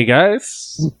 I'm like, "Hey,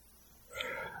 guys,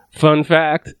 fun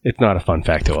fact." It's not a fun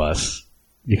fact to us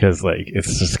because,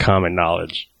 it's just common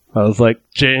knowledge. I was like,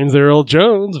 James Earl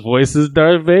Jones voices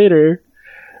Darth Vader.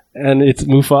 And it's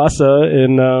Mufasa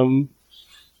in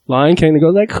Lion King. They go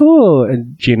like, "Cool."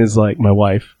 And Gina's like, my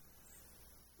wife,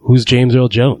 "Who's James Earl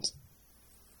Jones?"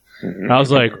 I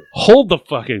was like, "Hold the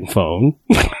fucking phone."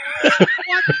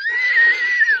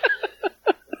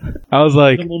 I was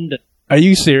like, "Are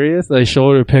you serious?" I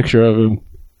showed her a picture of him.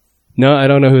 "No, I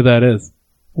don't know who that is."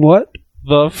 What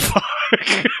the fuck?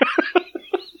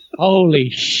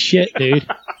 Holy shit, dude.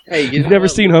 Hey, you've never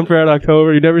seen Hunt for Red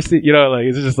October? You've never seen,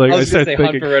 it's just like, I was going to say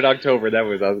Hunt for Red October. That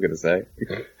was what I was going to say.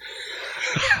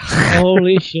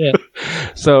 Holy shit.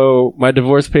 So, my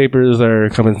divorce papers are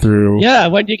coming through. Yeah,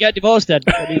 when do you get divorced, then?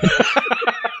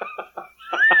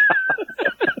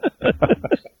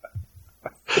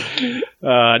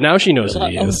 Now she knows who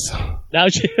he is. Now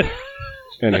she...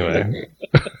 Anyway.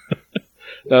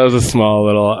 That was a small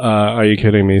little, are you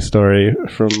kidding me story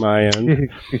from my end.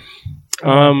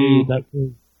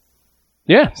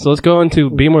 Yeah, so let's go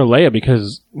into Be More Leia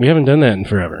because we haven't done that in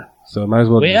forever. So might as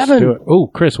well do it. Oh,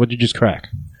 Chris, what'd you just crack?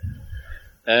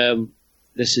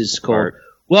 This is called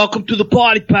 "Welcome to the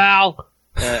Party, Pal"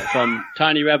 from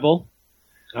Tiny Rebel.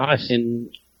 Nice. And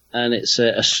it's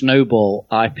a Snowball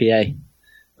IPA. It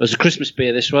was a Christmas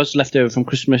beer, this was, left over from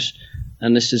Christmas.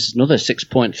 And this is another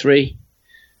 6.3.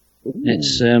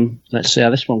 It's let's see how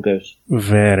this one goes.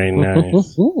 Very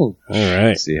nice. All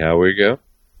right. See how we go.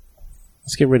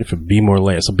 Let's get ready for Be More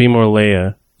Leia. So Be More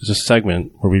Leia is a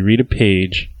segment where we read a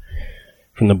page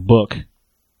from the book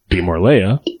Be More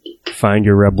Leia, Find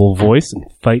Your Rebel Voice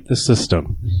and Fight the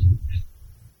System,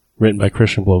 written by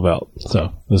Christian Blovelt.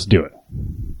 So let's do it.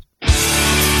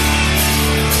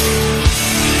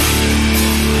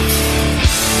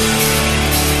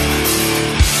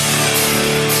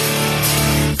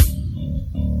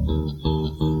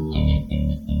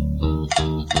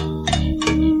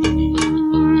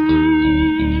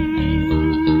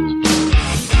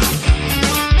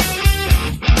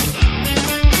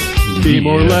 Be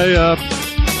more layup.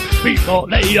 Be more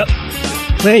layup.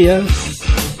 Leia.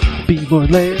 Be more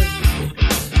Leia.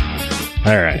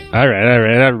 All right.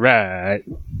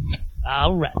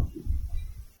 All right.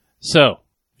 So,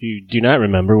 if you do not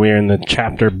remember, we're in the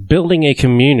chapter Building a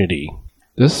Community.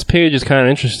 This page is kind of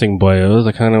interesting, boyos.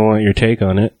 I kind of want your take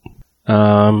on it.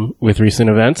 With recent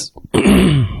events.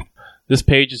 This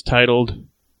page is titled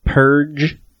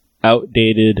Purge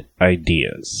Outdated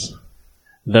Ideas.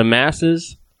 The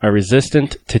masses are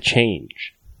resistant to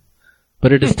change,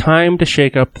 but it is time to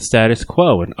shake up the status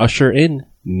quo and usher in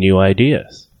new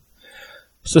ideas.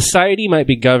 Society might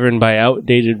be governed by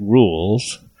outdated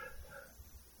rules.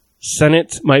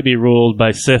 Senate might be ruled by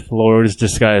Sith lords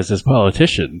disguised as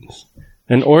politicians.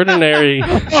 And ordinary...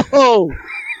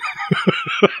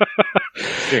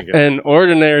 And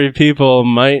ordinary people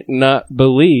might not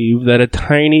believe that a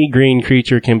tiny green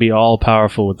creature can be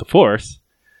all-powerful with the Force.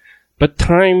 But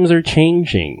times are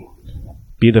changing.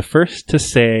 Be the first to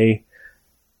say,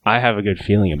 I have a good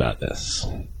feeling about this.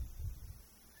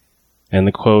 And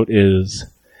the quote is,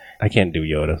 I can't do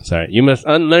Yoda, sorry. You must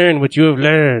unlearn what you have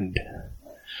learned.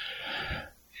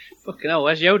 Fucking hell,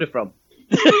 where's Yoda from?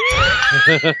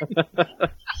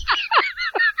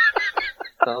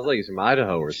 Sounds like he's from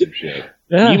Idaho or some shit.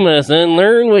 Yeah. You must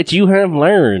unlearn what you have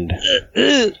learned.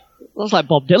 That's like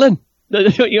Bob Dylan.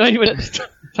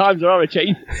 Times are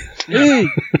changing.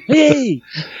 Hey,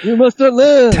 you must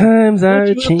learn. Times are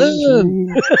you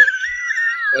changing.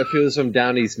 If he was from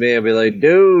down east, man, I'd be like,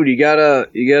 dude, you gotta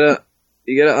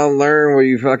unlearn what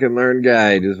you fucking learned,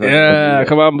 guy. Just fucking Yeah,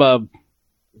 come on, bub.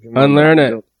 Unlearn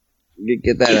it.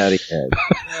 Get that out of your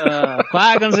head.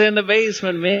 Qui-Gon's in the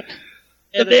basement, man.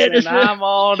 And I'm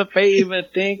on the pavement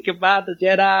thinking about the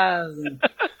Jedi.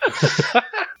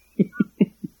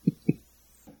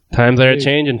 Times are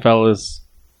changing, fellas.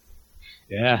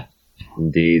 Yeah.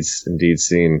 Indeed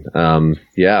seen.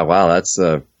 Yeah, wow, that's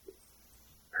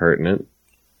pertinent.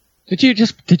 Did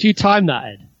you time that,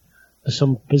 Ed? For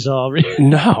some bizarre reason?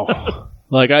 No.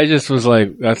 Like, I just was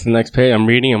like, that's the next page. I'm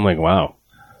reading, I'm like, wow.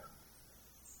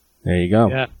 There you go.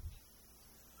 Yeah.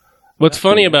 What's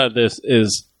funny about this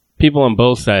is people on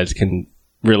both sides can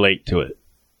relate to it.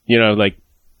 You know, like,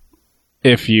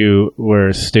 if you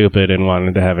were stupid and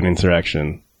wanted to have an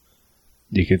insurrection,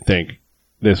 you could think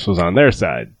this was on their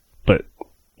side. But,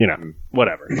 you know,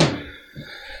 whatever.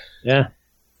 Yeah.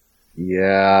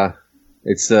 Yeah.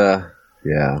 It's, yeah.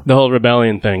 The whole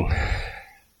rebellion thing.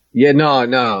 Yeah,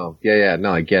 no. Yeah,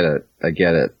 no, I get it.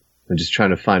 I'm just trying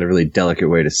to find a really delicate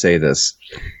way to say this.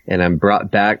 And I'm brought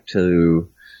back to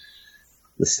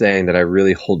the saying that I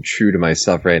really hold true to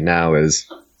myself right now is,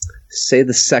 say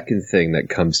the second thing that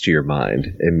comes to your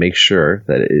mind and make sure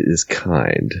that it is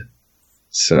kind.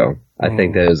 So I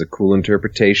think that is a cool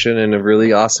interpretation and a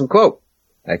really awesome quote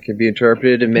that can be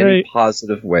interpreted in many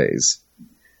positive ways.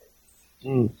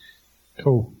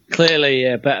 Cool.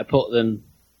 Clearly, better put than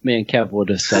me and Kev would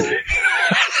have said.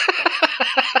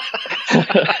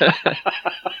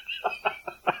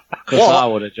 Because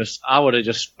I would have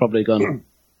just probably gone,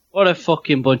 what a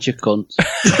fucking bunch of cunts.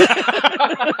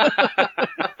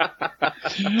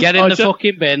 Get in the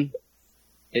fucking bin.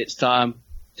 It's time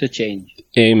to change.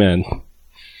 Amen.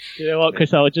 You know what,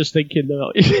 Chris? I was just thinking,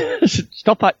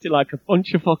 stop acting like a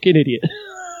bunch of fucking idiots.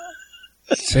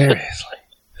 Seriously.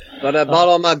 But I bought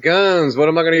all my guns. What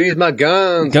am I going to use my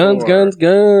guns Guns, for?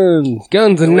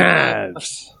 guns and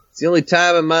knives. It's the only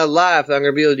time in my life that I'm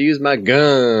going to be able to use my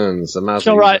guns. It's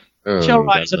all right. It's all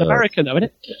right as an American, though, isn't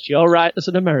it? It's all right as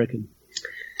an American.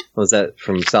 What was that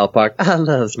from South Park? I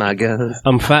love my guns.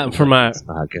 I'm fighting for my...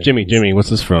 Jimmy, what's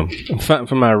this from? I'm fighting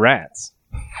for my rats.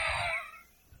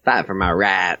 Fight for my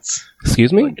rats.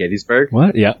 Excuse me? What, Gettysburg?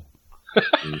 What? Yeah.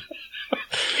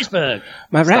 Gettysburg.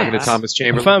 My Talking to rats. Thomas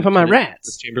Chamberlain. I'm fighting for my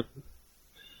rats. Chamberlain.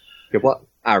 Get what?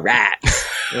 Our rats.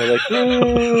 And they're like,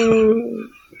 "Ooh."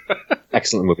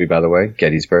 Excellent movie, by the way.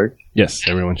 Gettysburg. Yes,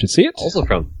 everyone should see it.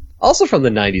 Also from the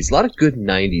 90s. A lot of good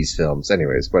 90s films.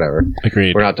 Anyways, whatever.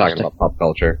 Agreed. We're not talking about pop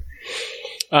culture.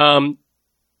 We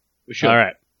should. All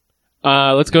right.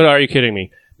 Let's go to Are You Kidding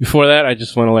Me? Before that, I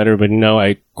just want to let everybody know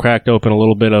I cracked open a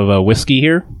little bit of whiskey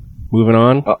here. Moving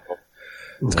on. Uh-oh.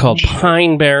 It's called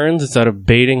Pine Barrens. It's out of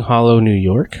Baiting Hollow, New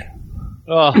York.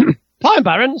 Oh, Pine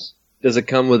Barrens? Does it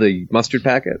come with a mustard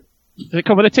packet? Does it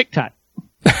come with a Tic Tac?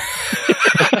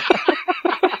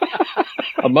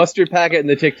 A mustard packet and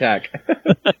the Tic Tac.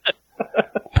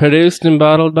 Produced and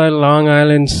bottled by Long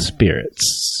Island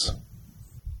Spirits.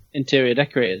 Interior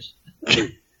decorators.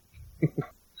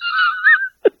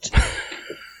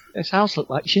 This house looked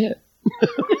like shit.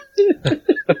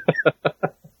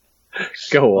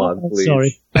 Go on,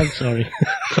 please. I'm sorry.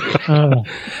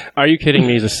 Are You Kidding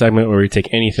Me is a segment where we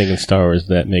take anything in Star Wars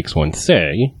that makes one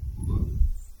say,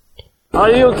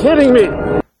 Are you kidding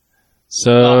me?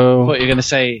 So, What you're going to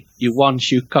say, you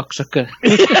one-shoe cocksucker.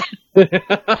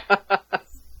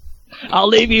 I'll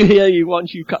leave you here, you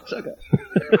one-shoe cocksucker.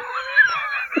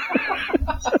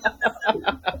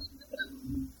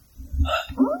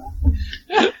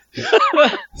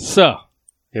 so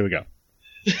here we go.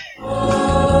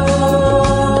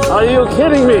 Are you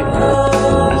kidding me?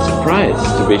 A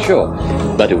surprise, to be sure,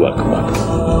 but you're welcome.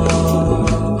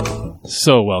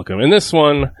 So welcome. In this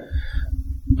one,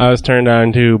 I was turned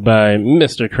on to by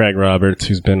Mr. Craig Roberts,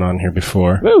 who's been on here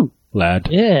before. Woo! Lad.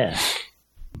 Yeah.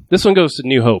 This one goes to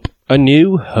New Hope. A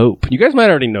New Hope. You guys might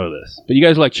already know this, but you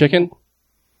guys like chicken?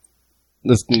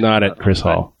 That's not at Chris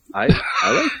Hall. I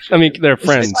like I mean, they're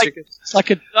friends. It's like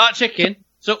a That chicken.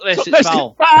 Suck this, it's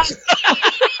foul.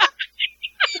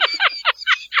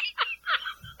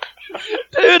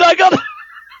 Dude, I got.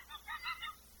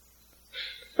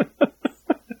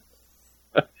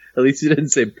 At least you didn't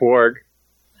say pork.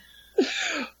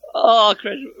 Oh,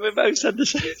 Chris, we both said the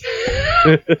same.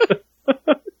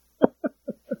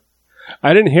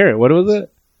 I didn't hear it. What was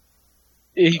it?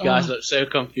 You guys look so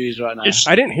confused right now.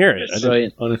 I didn't hear it. It's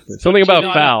brilliant. Honestly. Something about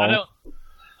No, foul.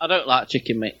 I don't like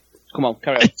chicken, mate. Come on,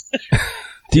 carry on.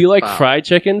 Do you like Foul. fried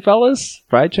chicken, fellas?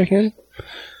 Fried chicken?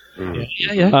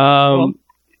 Yeah.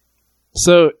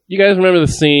 So, you guys remember the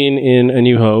scene in A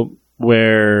New Hope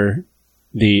where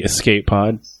the escape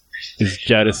pod is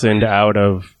jettisoned out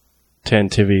of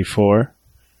Tantive 4?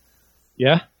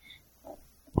 Yeah.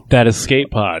 That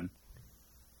escape pod.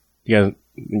 You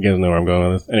guys know where I'm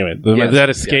going with this? Anyway, Yes, that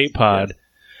escape pod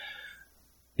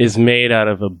is made out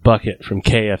of a bucket from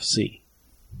KFC.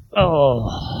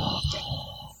 Oh.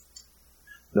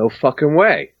 No fucking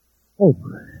way.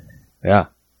 Yeah.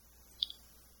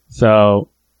 So,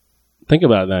 think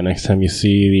about that next time you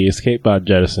see the escape pod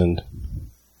jettisoned.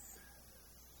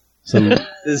 Some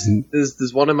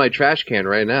There's one in my trash can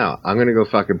right now. I'm gonna go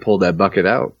fucking pull that bucket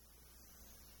out.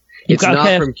 You It's got not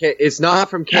KF from it's not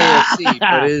from KFC,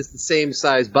 but it is the same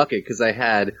size bucket because I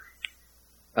had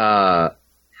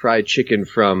fried chicken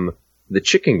from the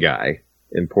Chicken Guy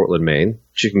in Portland, Maine.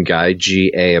 Chicken Guy,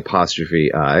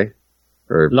 GA''I,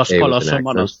 or Los A with Polos an accent.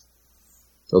 Hermanos.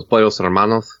 Los Pollos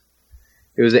Hermanos.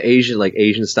 It was an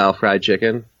Asian style fried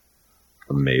chicken.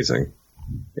 Amazing.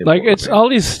 In like, Portland, it's Maine. all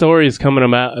these stories coming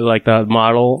about, like the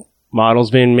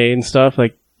models being made and stuff.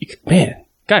 Like, man,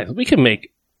 guys, we can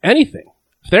make anything.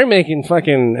 If they're making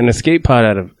fucking an escape pod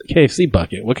out of a KFC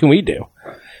bucket, what can we do?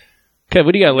 Kev,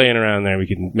 what do you got laying around there we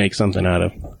can make something out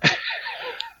of?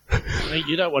 Mate,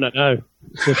 you don't want to know.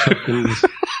 It's just fucking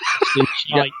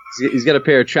shite. He's got a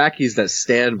pair of trackies that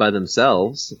stand by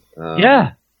themselves.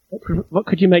 Yeah. What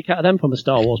could you make out of them from a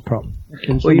Star Wars prop?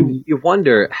 Well, you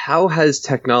wonder, how has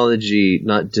technology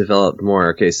not developed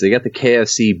more? Okay, so you got the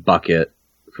KFC bucket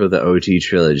for the OT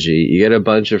trilogy. You get a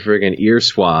bunch of friggin' ear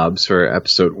swabs for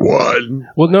episode 1.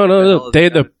 Well, no. hell They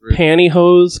is had the that?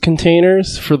 pantyhose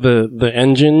containers for the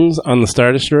engines on the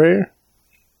Star Destroyer.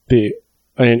 In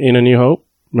A New Hope,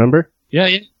 remember? Yeah.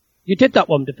 You did that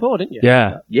one before, didn't you?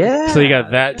 Yeah. Yeah. So you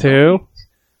got that too.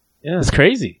 Yeah. It's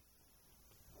crazy.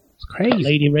 It's crazy.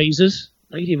 Lady Razors.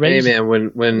 Lady Hey Razors. man,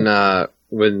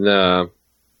 when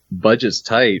budget's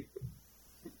tight,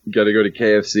 you gotta go to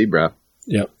KFC, bro.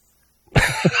 Yep.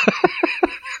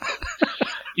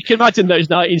 You can imagine those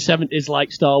 1970s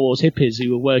like Star Wars hippies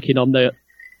who were working on the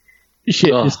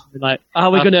shit. Oh. Just like, we're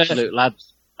going to Absolute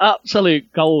lads.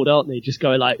 absolute gold, aren't they? Just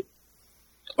going like,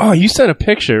 Oh, you sent a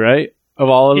picture, right, of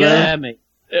all of them? Yeah, mate.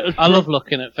 I love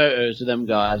looking at photos of them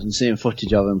guys and seeing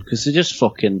footage of them because they're just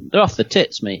fucking, they're off the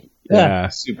tits, mate. Yeah.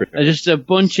 Super. They're just a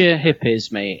bunch of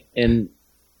hippies, mate, in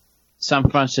San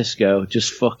Francisco,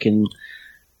 just fucking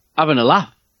having a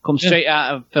laugh. Come straight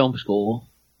out of film school,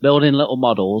 building little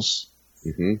models.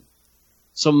 Mm-hmm.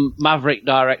 Some maverick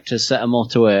directors set them all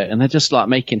to work, and they're just like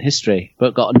making history,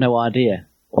 but got no idea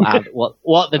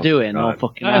what they're doing or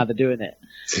fucking how they're doing it,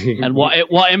 and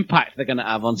what impact they're going to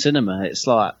have on cinema. It's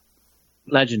like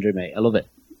legendary, mate. I love it.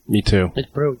 Me too. it's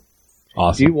brilliant. Do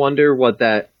Awesome. you wonder what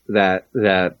that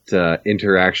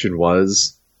interaction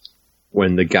was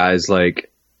when the guy's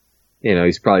like,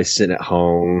 he's probably sitting at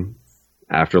home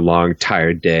after a long,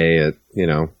 tired day at,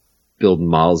 building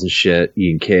models and shit,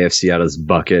 eating KFC out of his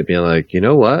bucket, being like, you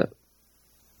know what?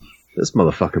 This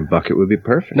motherfucking bucket would be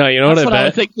perfect. No, you know That's what what I I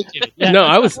bet? was thinking. Yeah. No,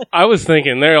 I was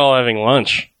thinking they're all having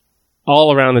lunch,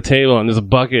 all around the table, and there's a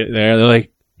bucket there. They're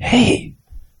like, "Hey,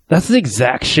 that's the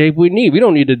exact shape we need. We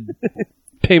don't need to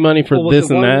pay money for Well, was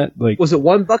this it and one- that." Like, Was it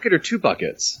one bucket or two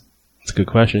buckets? that's a good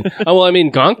question. Oh well, I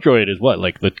mean, Gonk Droid is what,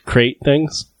 like the crate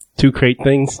things, two crate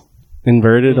things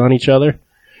inverted on each other.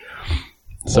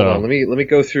 So Hold on, let me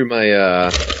go through my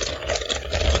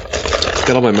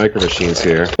got all my micro machines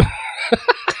here.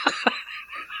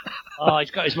 Oh,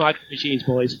 he's got his micro machines,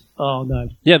 boys. Oh no.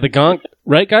 yeah, the Gonk,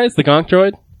 right, guys? The Gonk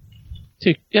droid.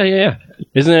 Yeah.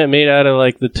 Isn't it made out of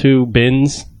like the two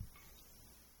bins,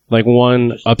 like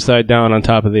one upside down on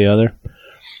top of the other?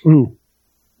 Mm.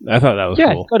 I thought that was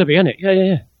Yeah, cool. it's got to be in it.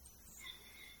 Yeah.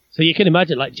 So you can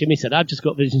imagine, like Jimmy said, I've just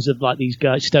got visions of like these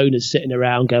guys, stoners, sitting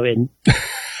around going,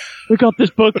 "We got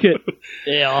this bucket."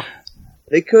 Yeah.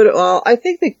 They could. I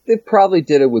think they probably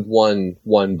did it with one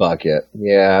bucket.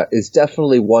 Yeah, it's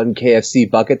definitely one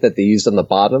KFC bucket that they used on the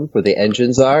bottom where the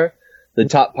engines are. The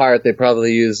top part they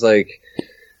probably use like,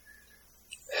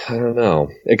 I don't know.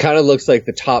 It kind of looks like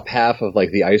the top half of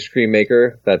like the ice cream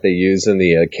maker that they use in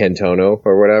the Kentono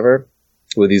or whatever,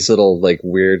 with these little like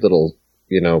weird little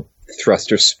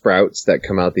thruster sprouts that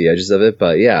come out the edges of it.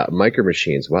 But yeah, micro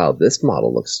machines. Wow, this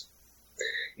model looks.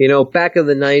 Back in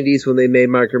the 90s when they made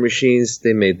micro machines,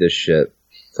 they made this shit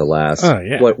to last. Oh,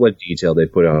 yeah. What detail they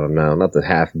put on them now, not the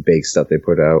half-baked stuff they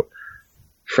put out.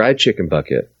 Fried chicken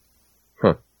bucket.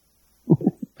 Huh.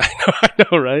 I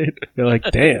know, right? You're like,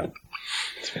 damn.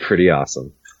 It's pretty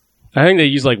awesome. I think they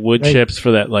use like wood chips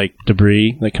for that like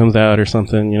debris that comes out or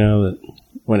something, that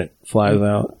when it flies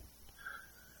out.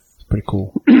 It's pretty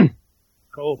cool.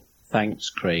 Cool. Thanks,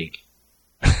 Craig.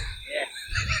 It's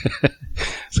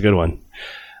a good one.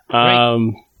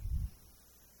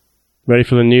 Ready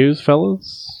for the news,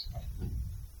 fellas?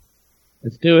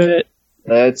 Let's do it.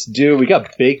 We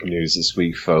got big news this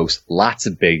week, folks. Lots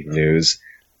of big news.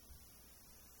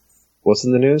 What's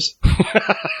in the news?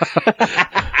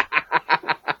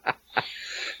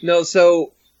 No,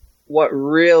 so what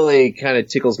really kind of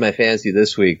tickles my fancy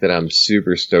this week that I'm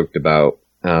super stoked about,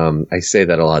 I say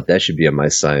that a lot. That should be on my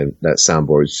sign, that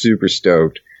soundboard. Super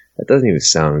stoked. That doesn't even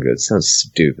sound good. It sounds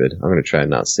stupid. I'm going to try and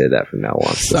not say that from now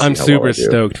on. I'm super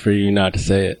stoked for you not to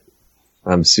say it.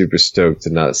 I'm super stoked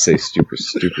to not say super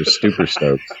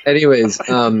stoked. Anyways,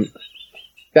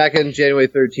 back on January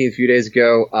 13th, a few days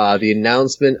ago, the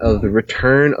announcement of the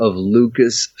return of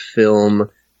Lucasfilm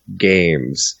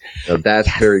Games. So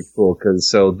that's very cool because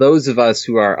those of us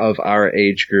who are of our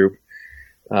age group,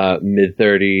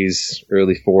 mid-30s,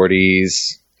 early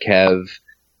 40s, Kev,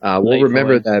 will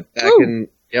remember that back in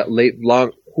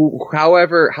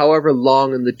however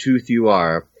long in the tooth you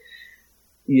are,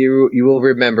 you will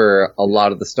remember a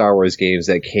lot of the Star Wars games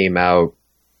that came out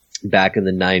back in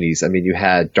the 90s. I mean, you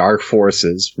had Dark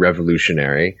Forces,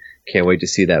 revolutionary. Can't wait to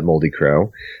see that Moldy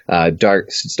Crow.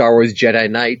 Star Wars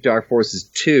Jedi Knight, Dark Forces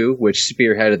 2, which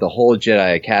spearheaded the whole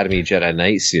Jedi Academy Jedi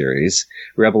Knight series.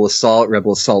 Rebel Assault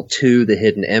 2, The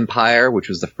Hidden Empire, which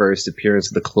was the first appearance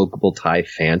of the cloakable TIE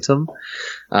Phantom.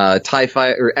 TIE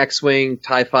Fighter, or X-Wing,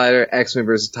 TIE Fighter, X-Wing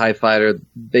versus TIE Fighter,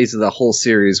 basically the whole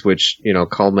series, which,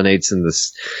 culminates in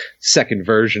this second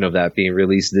version of that being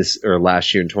released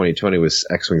last year in 2020 was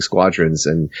X-Wing Squadrons.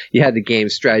 And you had the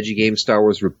strategy game, Star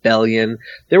Wars Rebellion.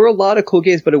 There were a lot of cool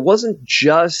games, but it wasn't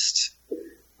just,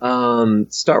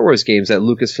 Star Wars games that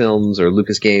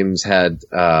Lucas Games had,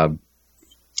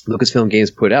 Lucasfilm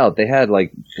Games put out. They had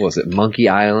Monkey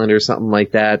Island or something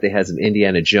like that. They had some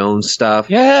Indiana Jones stuff.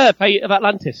 Yeah, Fate of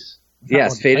Atlantis.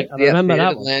 Fate of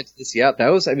Atlantis. Yeah, that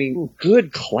was,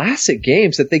 good classic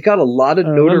games that they got a lot of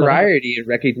notoriety and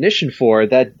recognition for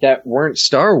that weren't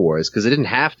Star Wars, because it didn't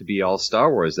have to be all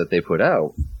Star Wars that they put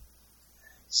out.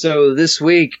 So this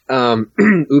week,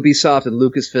 Ubisoft and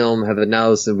Lucasfilm have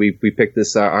announced, and we picked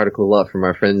this article up from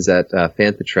our friends at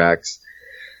Fantatrax,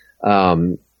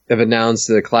 have announced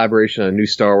the collaboration on a new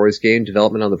Star Wars game.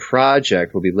 Development on the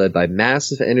project will be led by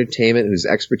Massive Entertainment, whose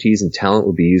expertise and talent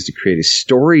will be used to create a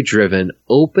story-driven,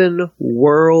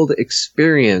 open-world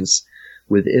experience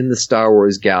within the Star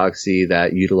Wars galaxy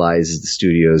that utilizes the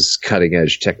studio's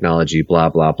cutting-edge technology, blah,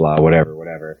 blah, blah,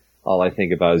 whatever. All I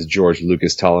think about is George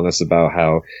Lucas telling us about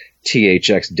how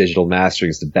THX digital mastering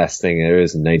is the best thing there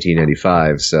is in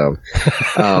 1995. So,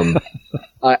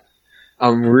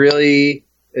 I'm really...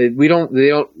 they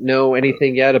don't know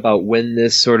anything yet about when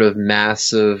this sort of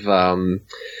massive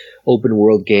open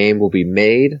world game will be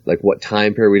made, like what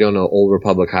time period. We don't know. Old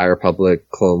Republic, High Republic,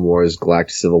 Clone Wars,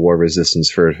 Galactic Civil War, Resistance,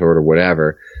 First Order,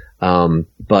 whatever.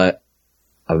 But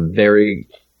I'm very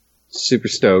super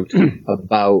stoked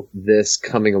about this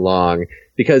coming along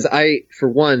because I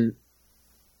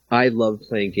love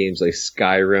playing games like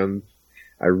Skyrim.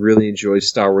 I really enjoy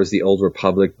Star Wars: The Old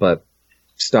Republic, but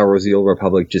Star Wars: The Old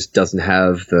Republic just doesn't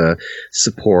have the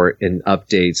support and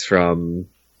updates from,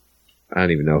 I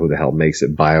don't even know who the hell makes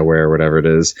it, BioWare or whatever it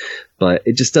is, but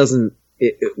it just doesn't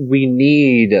we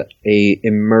need a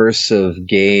immersive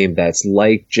game that's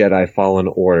like Jedi Fallen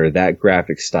Order, that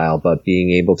graphic style, but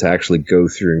being able to actually go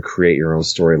through and create your own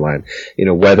storyline.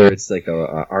 Whether it's like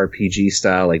a RPG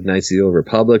style like Knights of the Old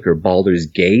Republic or Baldur's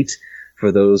Gate,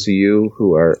 for those of you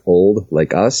who are old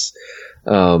like us.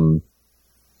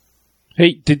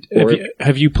 Hey,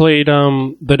 have you played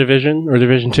The Division or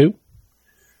Division 2?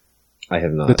 I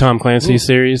have not. The Tom Clancy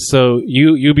series. So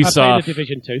Ubisoft. I played The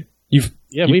Division 2.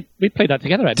 We played that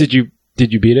together. Actually.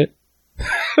 Did you beat it?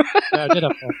 No, I did.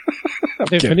 I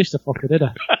didn't finish the fucker, did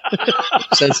I?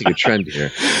 Sensing a trend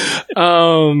here.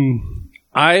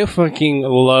 I fucking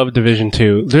love Division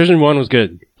 2. Division 1 was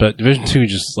good, but Division 2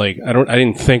 just I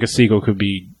didn't think a sequel could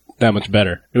be that much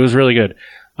better. It was really good.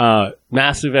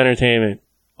 Massive Entertainment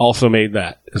also made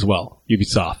that as well.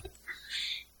 Ubisoft.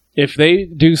 If they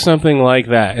do something like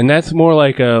that, and that's more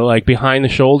like a behind the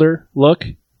shoulder look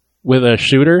with a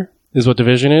shooter, is what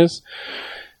Division is.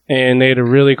 And they had a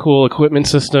really cool equipment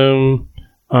system,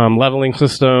 leveling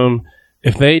system.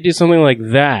 If they do something like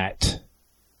that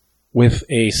with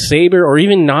a saber, or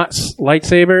even not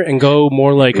lightsaber, and go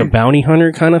more like a bounty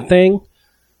hunter kind of thing,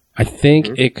 I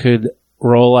think it could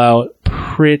roll out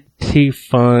pretty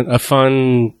fun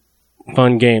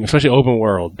game, especially open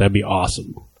world. That'd be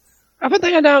awesome. Haven't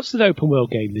they announced an open world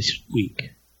game this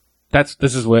week?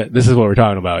 This is what we're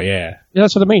talking about. Yeah,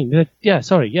 that's what I mean. Yeah,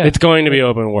 sorry. Yeah, it's going to be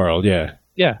open world. Yeah,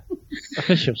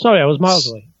 official. Sorry, I was miles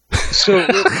away. So,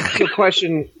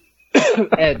 question,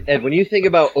 Ed. When you think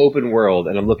about open world,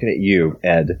 and I'm looking at you,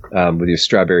 Ed, with your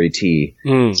strawberry tea.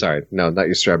 Sorry, no, not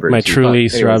your strawberry. My tea. truly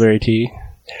strawberry tea.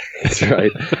 That's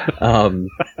right.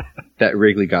 That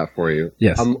Wrigley got for you.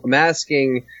 Yes. I'm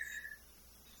asking,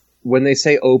 when they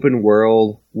say open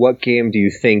world, what game do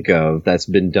you think of that's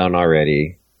been done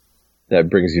already that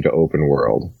brings you to open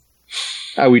world?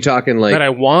 Are we talking like that I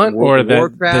want, World or that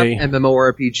Warcraft,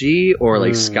 MMORPG, or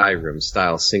like Skyrim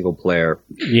style single player?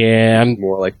 Yeah,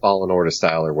 more like Fallen Order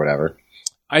style or whatever.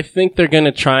 I think they're going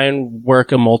to try and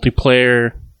work a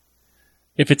multiplayer,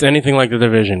 if it's anything like The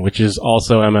Division, which is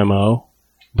also MMO,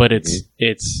 but its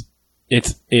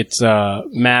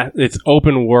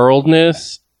open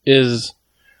worldness is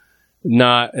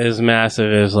not as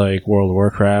massive as like World of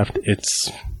Warcraft.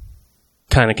 It's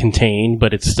kind of contained,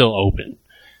 but it's still open.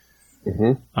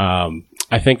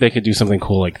 I think they could do something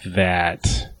cool like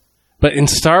that. But in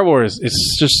Star Wars,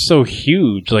 it's just so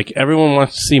huge. Like, everyone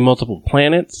wants to see multiple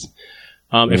planets.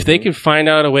 If they could find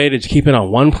out a way to keep it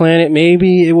on one planet,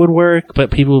 maybe it would work, but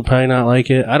people would probably not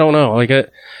like it. I don't know.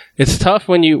 It's tough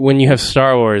when you have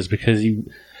Star Wars, because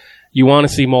you want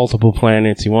to see multiple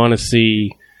planets. You want to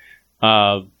see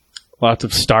lots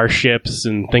of starships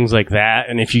and things like that.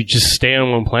 And if you just stay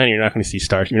on one planet, you're not going to see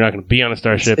starships. You're not going to be on a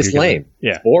starship. It's lame.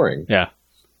 Yeah. It's boring. Yeah.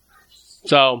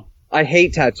 So I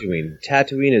hate Tatooine.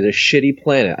 Tatooine is a shitty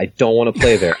planet. I don't want to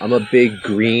play there. I'm a big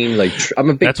green,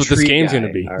 I'm a big. That's what this game's going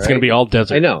to be. It's going to be all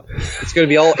desert. I know. It's going to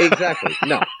be all exactly.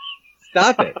 No,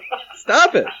 stop it.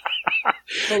 Stop it.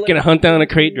 So, going to hunt down a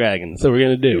crate dragon. That's what we're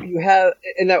going to do. You have,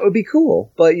 and that would be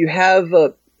cool. But you have,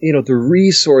 the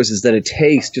resources that it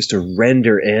takes just to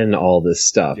render in all this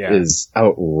stuff is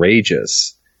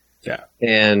outrageous. Yeah.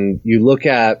 And you look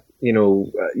at,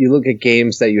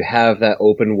 games that you have that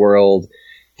open world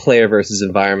player versus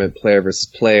environment, player versus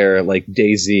player, like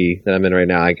DayZ that I'm in right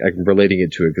now. I'm relating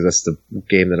it to it because that's the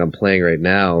game that I'm playing right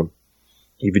now.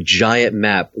 You have a giant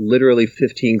map, literally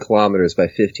 15 kilometers by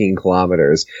 15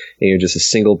 kilometers, and you're just a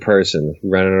single person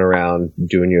running around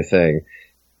doing your thing.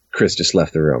 Chris just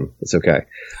left the room. It's okay.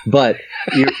 But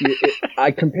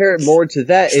I compare it more to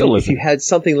that. And if you had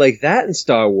something like that in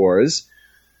Star Wars,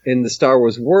 in the Star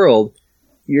Wars world,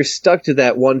 you're stuck to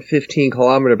that 15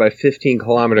 kilometer by 15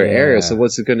 kilometer area. So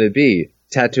what's it going to be?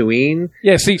 Tatooine?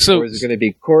 Yeah, see, or is it going to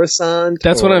be Coruscant?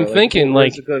 That's what I'm thinking.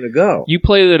 Where's it going to go? You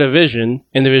play The Division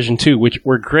and Division 2, which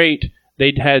were great.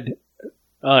 They'd had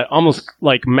almost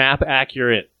like map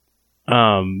accurate,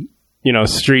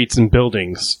 streets and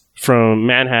buildings from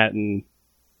Manhattan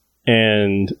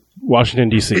and Washington,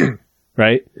 D.C.,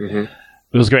 right? Mm-hmm.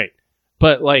 It was great.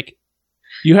 But,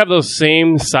 you have those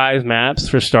same size maps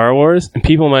for Star Wars, and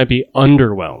people might be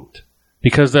underwhelmed.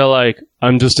 Because they're like,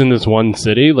 I'm just in this one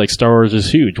city. Star Wars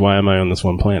is huge. Why am I on this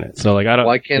one planet? So, I don't...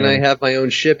 Why can't I have my own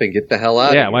ship and get the hell out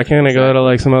of here? Yeah, why can't I go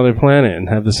to, some other planet and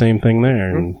have the same thing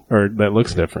there? Or that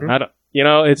looks different. I don't...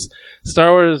 it's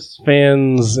Star Wars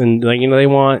fans, and, they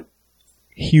want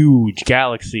huge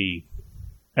galaxy,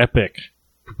 epic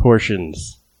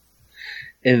proportions.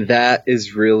 And that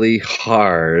is really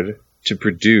hard to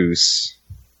produce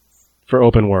for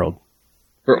open world.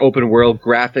 for open world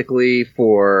graphically,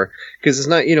 because it's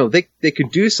not, they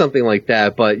could do something like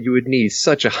that, but you would need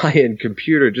such a high end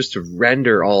computer just to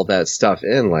render all that stuff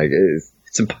in. Like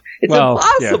it's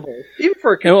impossible, even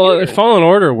for a computer. Well, Fallen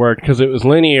Order worked because it was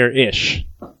linear-ish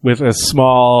with a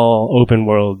small open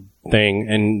world thing,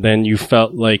 and then you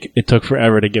felt like it took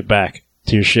forever to get back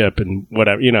to your ship and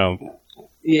whatever,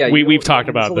 Yeah, we've talked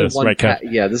about this, right, Kev?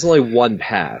 Yeah, there's only one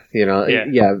path,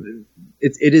 Yeah.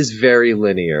 It is very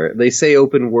linear. They say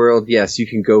open world, yes, you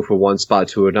can go from one spot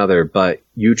to another, but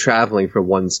you traveling from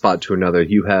one spot to another,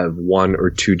 you have one or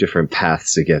two different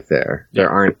paths to get there. There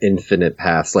aren't infinite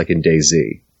paths like in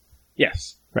DayZ.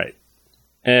 Yes, right.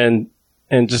 And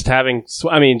just having,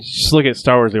 just look at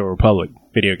Star Wars: The Old Republic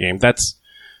video game. That's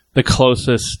the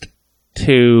closest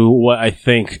to what I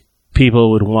think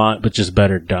people would want, but just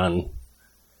better done.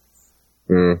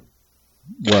 Your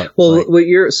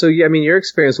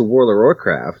experience with World of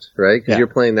Warcraft, right? Because you're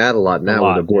playing that a lot now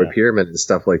with the board pyramid and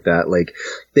stuff like that. Like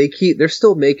they're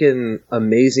still making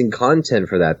amazing content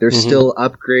for that. They're still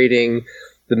upgrading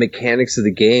the mechanics of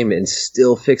the game and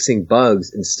still fixing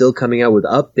bugs and still coming out with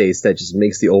updates that just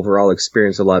makes the overall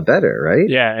experience a lot better, right?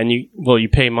 Yeah, and you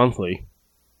pay monthly,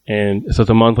 and so it's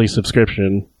a monthly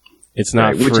subscription. It's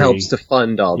not free. Which helps to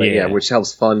fund all that. Yeah, which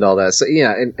helps fund all that. So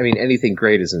yeah, and anything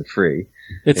great isn't free.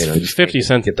 It's 50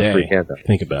 cents a day.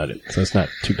 Think about it. So it's not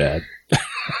too bad.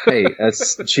 Hey,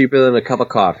 that's cheaper than a cup of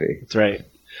coffee. That's right.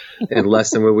 And less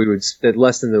than what we would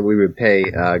pay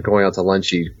going out to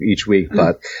lunch each week.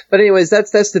 But anyways,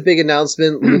 that's the big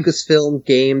announcement. Lucasfilm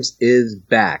Games is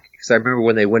back. Because I remember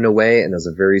when they went away, and it was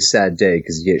a very sad day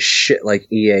because you get shit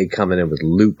like EA coming in with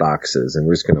loot boxes, and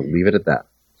we're just going to leave it at that.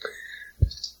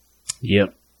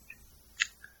 Yep.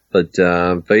 But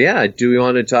yeah, do we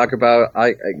want to talk about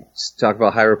High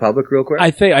Republic real quick?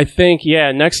 I think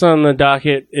next on the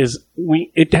docket is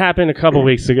it happened a couple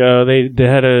weeks ago. They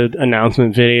had an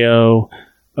announcement video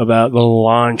about the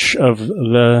launch of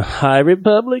the High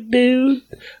Republic, dude.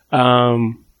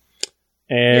 And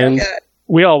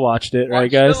we all watched it,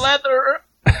 right, guys? The leather.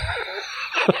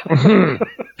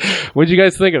 What'd you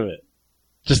guys think of it?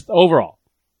 Just overall,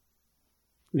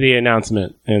 the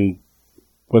announcement and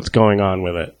what's going on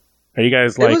with it. Are you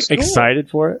guys excited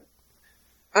for it?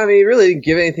 I mean, it really didn't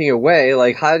give anything away.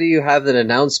 Like, how do you have an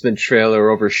announcement trailer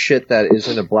over shit that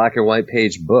isn't a black and white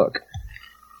page book?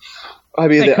 I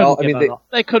mean,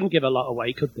 they couldn't give a lot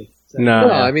away, could they? So. No.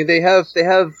 I mean, they have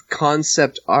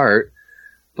concept art,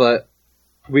 but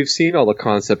we've seen all the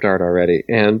concept art already,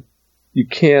 and you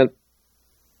can't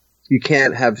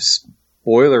have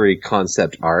spoilery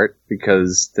concept art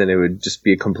because then it would just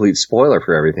be a complete spoiler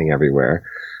for everything everywhere.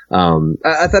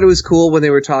 I thought it was cool when they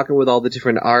were talking with all the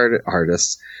different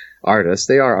artists.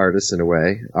 They are artists in a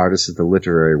way. Artists is the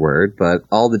literary word, but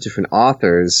all the different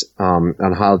authors, on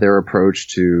how their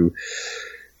approach to,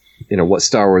 what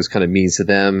Star Wars kind of means to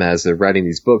them as they're writing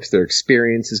these books, their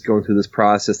experiences going through this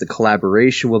process, the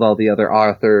collaboration with all the other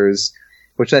authors,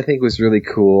 which I think was really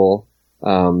cool.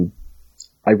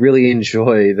 I really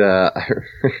enjoyed, I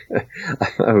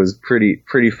thought it was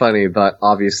pretty funny, but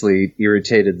obviously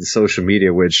irritated the social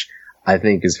media, which I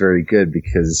think is very good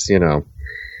because,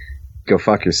 go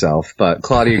fuck yourself. But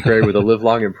Claudia Gray with a live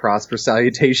long and prosper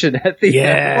salutation at the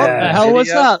end. What the hell was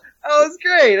that? Oh, it's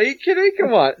great. Are you kidding?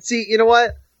 Come on. See, you know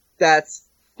what? That's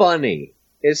funny.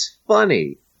 It's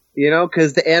funny.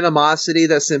 Because the animosity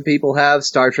that some people have,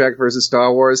 Star Trek versus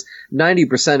Star Wars,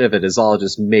 90% of it is all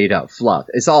just made up fluff.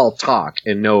 It's all talk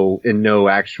and no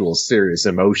actual serious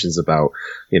emotions about,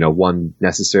 one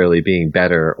necessarily being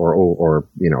better or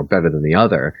better than the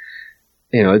other.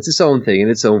 It's its own thing in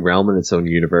its own realm in its own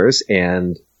universe.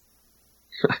 And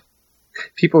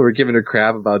people were giving her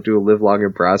crap about do a live long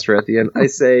and prosper at the end. I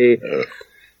say,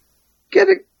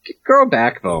 grow a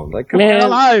backbone. Like, come on.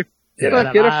 Alive. Get a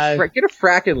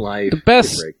fracking life.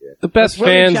 The best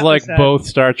fans like both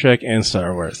Star Trek and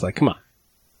Star Wars. Like, come on.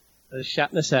 As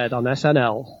Shatner said on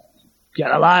SNL, get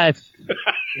a life.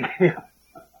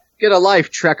 Get a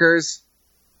life, Trekkers.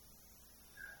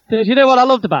 Dude, you know what I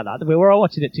loved about that? We were all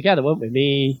watching it together, weren't we?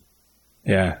 Me.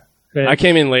 Yeah. Chris. I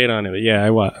came in late on it, but yeah,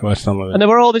 I watched some of it. And there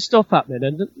were all this stuff happening,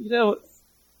 and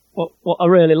what I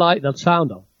really liked the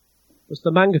sound of was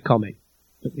the manga comic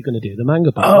that we're going to do, the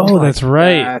manga part. Oh, that's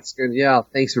right. That's good. Yeah,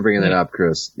 thanks for bringing that up,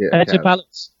 Chris. Yeah, Edge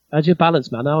of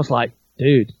Balance, man. I was like,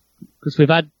 dude, because we've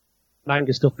had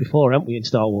manga stuff before, haven't we, in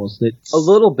Star Wars? A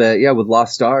little bit, yeah, with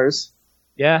Lost Stars.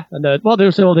 Yeah, and there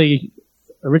was all the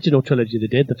original trilogy they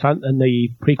did, and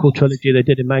the prequel trilogy they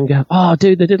did in manga. Oh,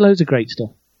 dude, they did loads of great stuff.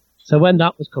 So when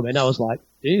that was coming, I was like,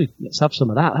 dude, let's have some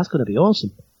of that. That's going to be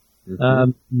awesome.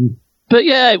 Mm-hmm. But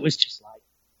yeah, it was just like,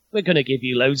 we're going to give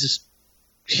you loads of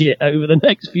shit over the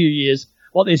next few years.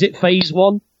 What is it, phase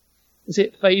 1? Is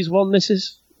it phase 1 this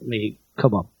is? I mean,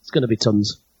 come on. It's going to be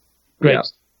tons. Great.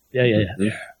 Yeah.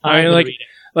 I mean,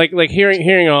 like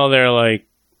hearing all their, like,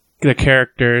 the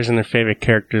characters and their favorite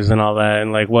characters and all that,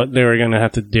 and like what they were going to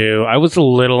have to do. I was a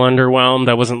little underwhelmed.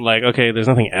 I wasn't like, okay, there's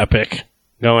nothing epic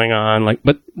going on. Like,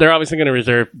 but they're obviously going to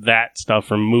reserve that stuff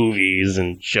for movies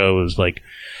and shows. Like,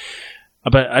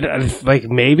 but I like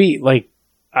maybe like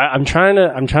I'm trying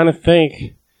to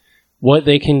think what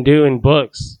they can do in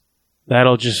books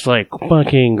that'll just like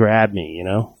fucking grab me, you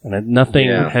know. And nothing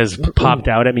has popped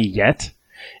out at me yet.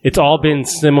 It's all been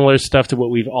similar stuff to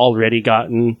what we've already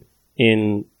gotten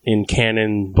in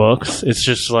canon books. It's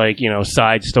just like, you know,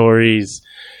 side stories,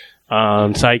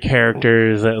 side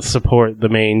characters that support the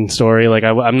main story. Like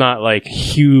I'm not like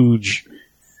huge.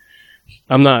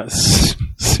 I'm not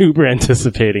super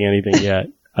anticipating anything yet.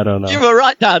 I don't know. You were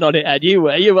right down on it, Ed. You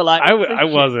were like, I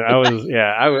wasn't. I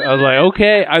was like,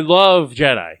 okay. I love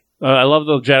Jedi. I love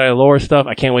the Jedi lore stuff.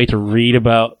 I can't wait to read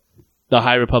about the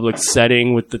High Republic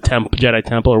setting with the Jedi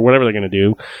Temple or whatever they're going to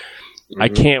do. I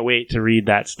can't wait to read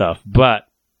that stuff. But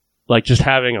like just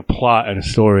having a plot and a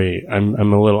story, I'm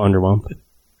a little underwhelmed.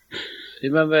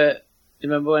 You remember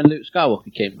when Luke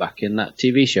Skywalker came back in that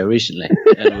TV show recently,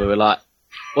 and we were like,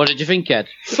 "What did you think, Ed?"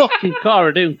 Fucking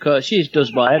Cara Dune, cause she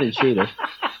does my head and she does.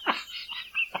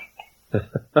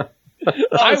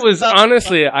 I was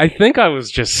honestly, I think I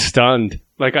was just stunned.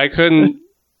 Like I couldn't.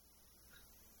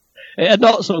 It had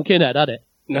not sunk in, Ed, had it?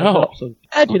 No.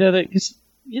 Ed,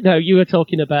 you were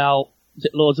talking about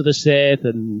Lords of the Sith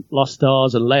and Lost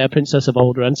Stars and Leia, Princess of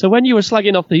Alderaan. So when you were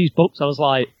slagging off these books, I was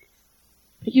like,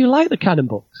 you like the canon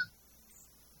books.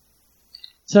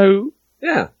 So,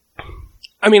 yeah.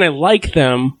 I mean, I like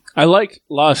them. I like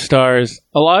Lost Stars.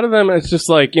 A lot of them, it's just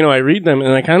like, you know, I read them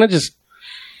and I kind of just,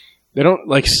 they don't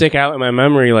like stick out in my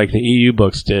memory like the EU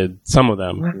books did, some of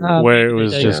them, where it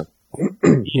was just,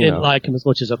 you didn't like them as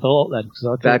much as I thought then.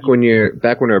 Back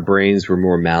when our brains were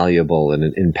more malleable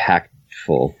and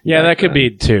impactful. Yeah, that could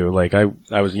be too. Like I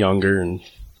was younger and.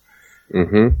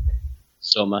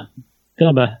 Summer.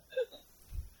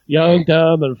 Young,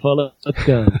 dumb, and full of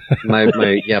gum.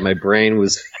 my brain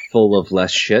was full of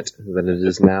less shit than it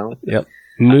is now. Yep.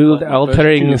 Mood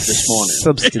altering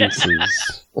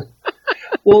substances.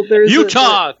 Well, there's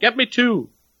Utah. Get me two.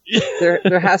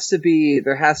 There has to be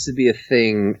a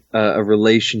thing, a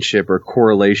relationship or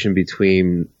correlation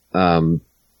between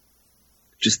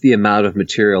just the amount of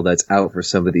material that's out for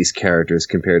some of these characters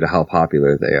compared to how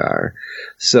popular they are.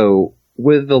 So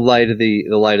with the light of the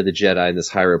Jedi and this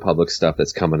High Republic stuff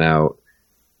that's coming out,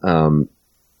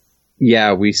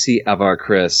 we see Avar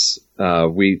Kriss.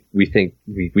 We think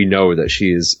we know that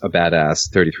she is a badass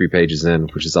 33 pages in,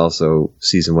 which is also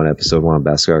season 1, episode 1 of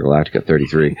Battlestar Galactica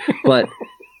 33. But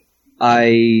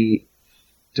I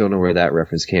don't know where that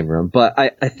reference came from. But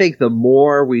I think the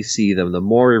more we see them, the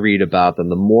more we read about them,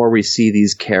 the more we see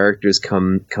these characters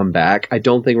come back. I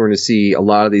don't think we're going to see a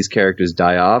lot of these characters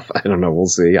die off. I don't know. We'll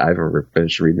see. I haven't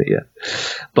finished reading it yet.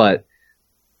 But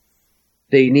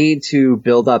they need to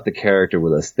build up the character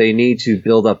with us. They need to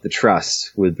build up the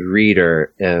trust with the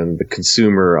reader and the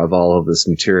consumer of all of this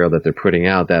material that they're putting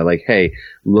out, that like, hey,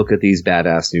 look at these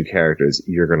badass new characters.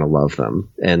 You're going to love them.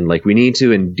 And like, we need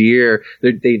to endear,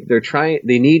 they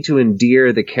need to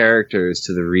endear the characters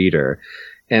to the reader,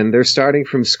 and they're starting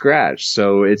from scratch.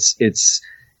 So it's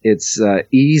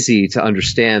easy to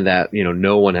understand that, you know,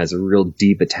 no one has a real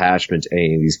deep attachment to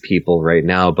any of these people right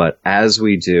now. But as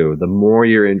we do, the more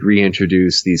you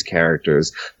reintroduce these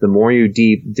characters, the more you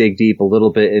dig deep a little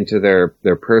bit into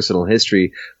their personal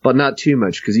history, but not too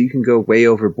much, because you can go way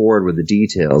overboard with the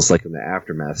details, like in the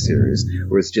Aftermath series,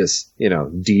 where it's just, you know,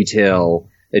 detail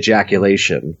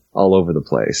ejaculation all over the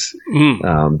place.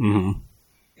 In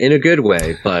a good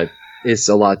way, but it's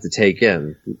a lot to take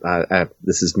in.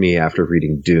 This is me after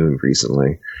reading Dune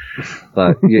recently,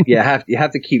 but you have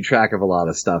to keep track of a lot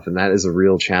of stuff, and that is a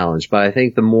real challenge. But I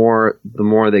think the more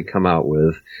they come out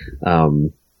with, I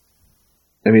mean,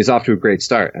 it's off to a great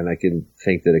start, and I can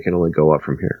think that it can only go up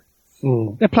from here.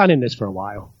 They're planning this for a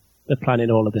while. They're planning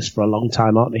all of this for a long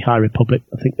time, aren't they? High Republic.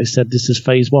 I think they said this is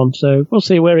phase 1, so we'll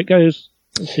see where it goes.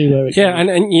 Yeah,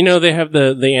 and you know, they have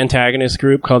the antagonist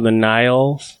group called the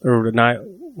Niles, or the Nile.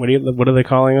 What are they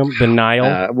calling them? The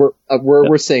Nile?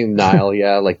 We're saying Nile,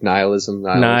 yeah, like nihilism,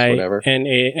 whatever.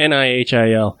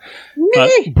 Nihil.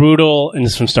 Brutal, and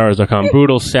this is from Stars.com,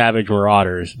 brutal, savage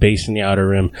marauders based in the Outer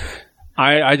Rim.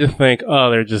 I just think,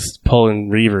 they're just pulling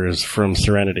Reavers from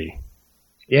Serenity.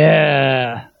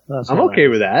 Yeah. I'm okay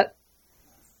with that.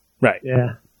 Right.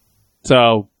 Yeah.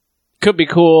 So, could be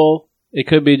cool. It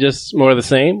could be just more of the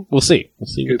same. We'll see. We'll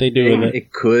see what they do with it.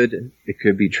 It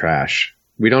could be trash.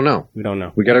 We don't know. We don't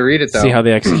know. We got to read it though. See how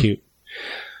they execute.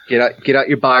 Get out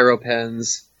your biro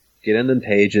pens. Get in them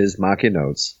pages. Mark your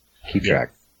notes. Keep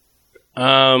track.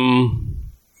 Liam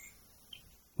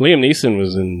Neeson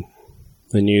was in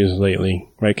the news lately,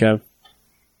 right, Kev?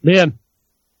 Liam.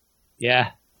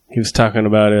 Yeah. He was talking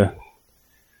about a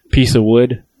piece of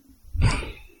wood.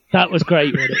 That was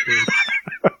great, wasn't it, dude?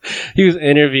 He was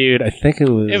interviewed. I think it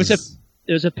was.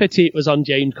 It was a pity it was on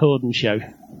James Corden's show.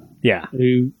 Yeah.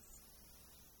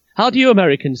 How do you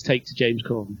Americans take to James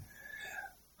Corden?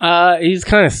 He's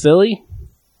kind of silly.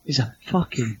 He's a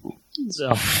fucking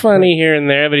funny here and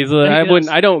there, but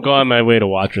I don't go on my way to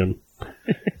watch him.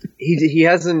 He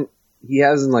hasn't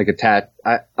like attached.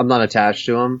 I'm not attached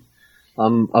to him.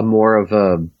 I'm more of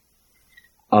a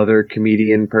other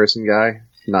comedian person guy,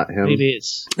 not him. Maybe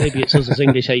it's us as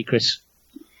English hate Chris.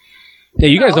 Yeah,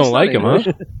 you guys don't like him, huh?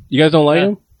 You guys don't like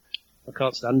him? I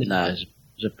can't stand him. No,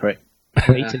 he's a prick.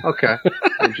 Okay,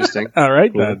 interesting. All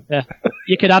right, Cool. then. Yeah,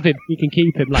 you can have him. You can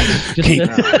keep him. Like just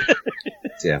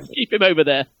Yeah. keep him over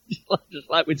there, just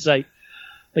like we'd say.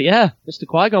 But yeah, Mr.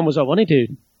 Qui-Gon was a funny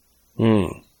dude.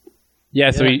 Yeah,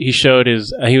 so he showed he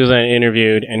was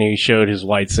interviewed and he showed his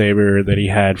lightsaber that he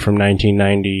had from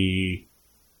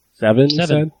 1997. you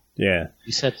said? Yeah.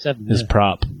 He said 7. His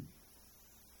prop.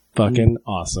 Fucking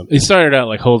awesome. He started out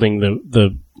like holding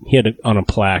he had it on a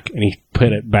plaque and he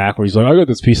put it back where he's like, I got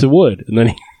this piece of wood. And then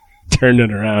he turned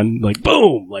it around like,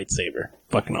 boom, lightsaber.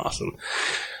 Fucking awesome.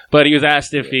 But he was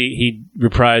asked if he'd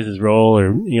reprise his role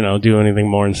or, do anything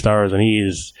more in Star Wars, and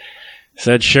he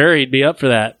said sure, he'd be up for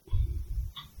that.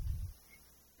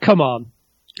 Come on.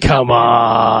 Come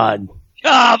on.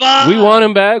 We want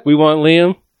him back. We want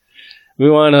Liam. We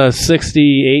want a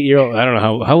 68-year-old. I don't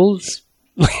know how old is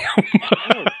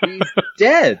Liam? He's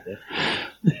dead.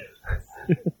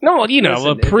 No, Listen,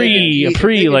 a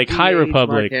pre like High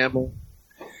Republic.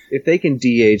 If they can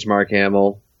de-age Mark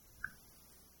Hamill,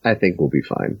 I think we'll be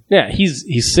fine. Yeah,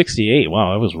 he's 68.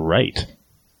 Wow, I was right.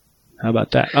 How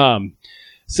about that?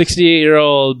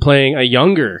 68-year-old playing a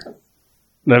younger.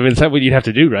 I mean, that's what you'd have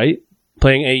to do, right?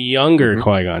 Playing a younger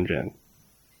Qui-Gon Jinn.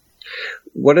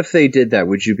 What if they did that?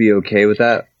 Would you be okay with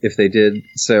that? If they did,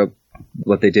 so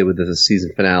what they did with the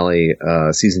season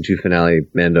 2 finale,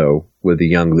 Mando, with the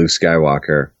young Luke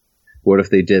Skywalker. What if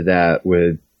they did that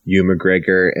with Ewan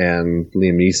McGregor and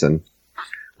Liam Neeson?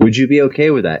 Would you be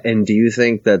okay with that? And do you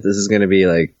think that this is going to be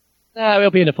like? We'll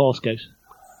be in a Force Ghost.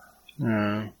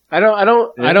 I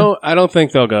don't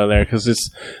think they'll go there because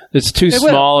it's too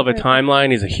small of a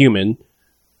timeline. He's a human.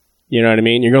 You know what I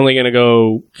mean? You're only going to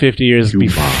go 50 years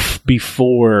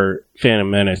before Phantom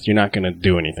Menace. You're not going to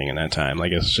do anything in that time.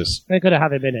 Like, it's just... They're going to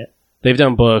have him in it. They've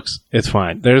done books. It's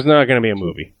fine. There's not going to be a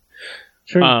movie.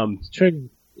 True. It's true.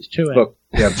 It's true.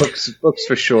 Books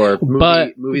for sure.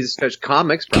 Movies,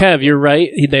 comics. Probably. Kev, you're right.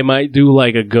 They might do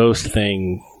like a ghost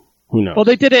thing. Who knows? Well,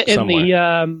 they did it in somewhere.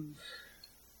 the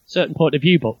Certain Point of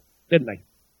View book, didn't they?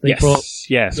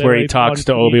 Yes, where he talks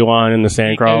to Obi-Wan in the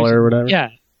Sandcrawler or whatever. Yeah,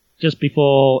 just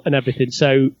before and everything.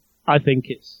 So I think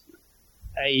it's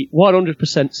a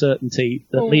 100% certainty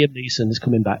that Liam Neeson is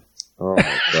coming back. Oh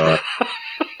my god.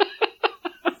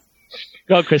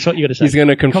 Go on, Chris, what are you going to say? He's going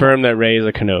to confirm that Rey is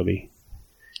a Kenobi.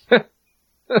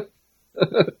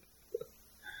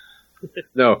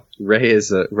 No, Rey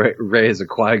is a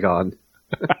Qui-Gon.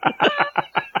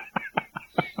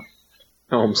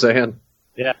 Know what I'm saying?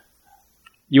 Yeah.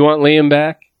 You want Liam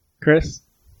back, Chris?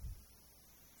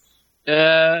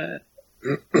 Yeah,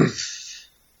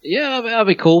 that'll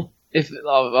be cool. If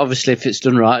it's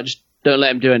done right, just don't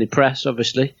let him do any press.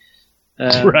 Obviously,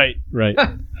 right.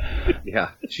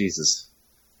 Yeah, Jesus.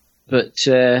 But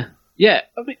yeah,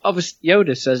 I mean, obviously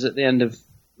Yoda says at the end of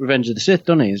Revenge of the Sith,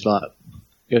 doesn't he? He's like,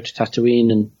 go to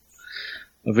Tatooine, and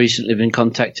I've recently been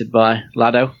contacted by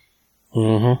Lado.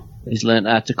 Mm-hmm. He's learned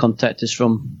how to contact us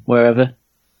from wherever.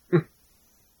 Go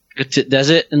to the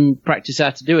desert and practice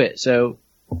how to do it. So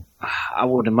I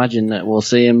would imagine that we'll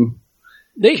see him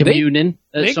communing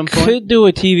at some point. They could do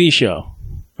a TV show.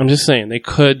 I'm just saying they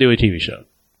could do a TV show.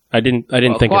 I didn't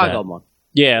think of that. One.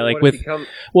 Yeah, like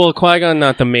Qui-Gon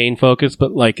not the main focus,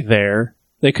 but like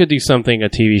they could do something a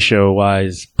TV show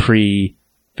wise pre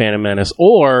Phantom Menace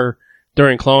or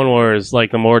during Clone Wars,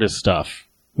 like the Mortis stuff.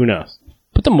 Who knows?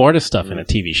 Put the Mortis stuff in a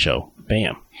TV show.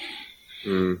 Bam.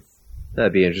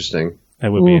 That'd be interesting.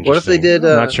 That would be interesting. What if they did?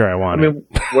 I'm not sure I want it.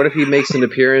 What if he makes an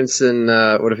appearance in?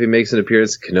 What if he makes an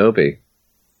appearance in Kenobi?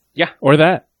 Yeah, or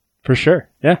that for sure.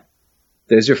 Yeah.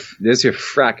 There's your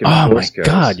fracking Oh Force my Ghost.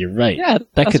 God, you're right. Yeah, that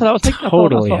that's could what I was thinking.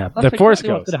 totally I thought happen. that's The Force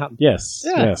exactly what's Ghost. gonna happen. Yes.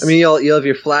 Yeah. Yes. I mean, you'll have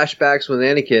your flashbacks with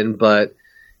Anakin, but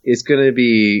it's going to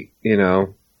be,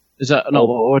 Is that not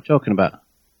what we're talking about?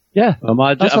 Yeah. Am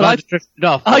I That's what I- drifted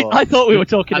off? I thought we were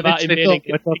talking about him literally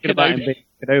being thought we were talking about him being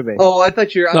Kenobi. Oh, I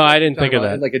thought you were. No, I thought you didn't were think of talking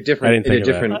about that. Like a I different, didn't think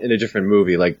of in a different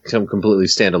movie, like some completely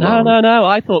standalone. No.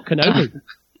 I thought Kenobi.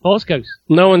 Force Ghost.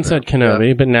 No one said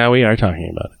Kenobi, but now we are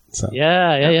talking about it. So.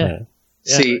 Yeah.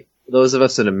 See, those of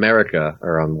us in America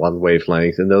are on one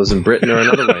wavelength, and those in Britain are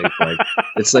another wavelength.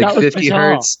 It's like That was 50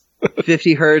 bizarre. hertz,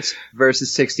 50 hertz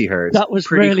versus 60 hertz. That was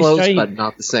pretty really close, strange. but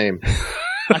not the same.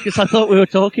 Because I thought we were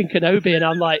talking Kenobi, and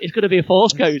I'm like, it's going to be a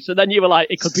Force Ghost, and then you were like,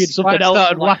 it could be something I else.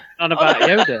 started I'm like, whacking on about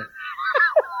Yoda.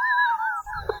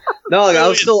 No,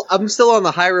 I'm still on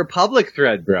the High Republic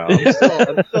thread, bro. I'm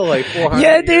still like 400.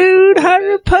 Yeah, years dude, before High that.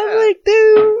 Republic,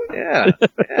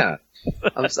 dude. Yeah.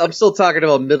 I'm still talking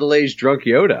about middle-aged drunk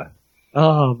Yoda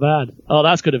oh man,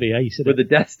 that's going to be ace. Isn't with it?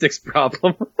 the death sticks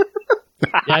problem.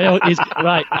 Yeah, he's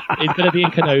right. He's going to be in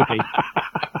Kenobi.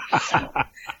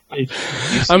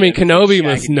 I mean, Kenobi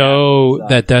must shagging know down.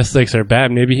 that death sticks are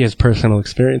bad. Maybe he has personal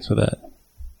experience with that.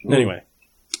 Anyway.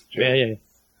 Yeah.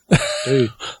 Dude.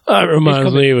 That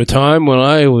reminds me of a time when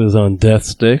I was on death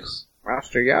sticks.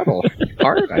 Master Yaddle,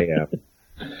 hard I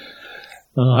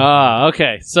am.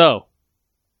 Okay. So,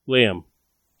 Liam,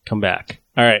 come back.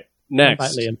 All right. Next. Come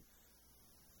back, Liam.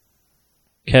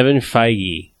 Kevin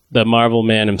Feige, the Marvel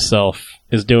man himself,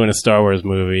 is doing a Star Wars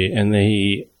movie, and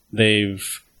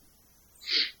they've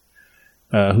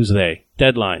who's they?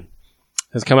 Deadline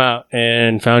has come out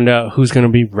and found out who's going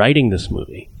to be writing this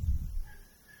movie.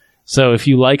 So if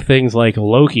you like things like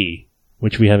Loki,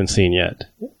 which we haven't seen yet,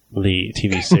 the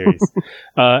TV series,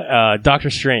 Doctor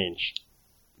Strange,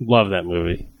 love that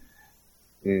movie.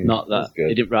 Not that. That's good.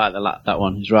 He didn't write that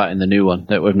one. He's writing the new one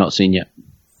that we've not seen yet.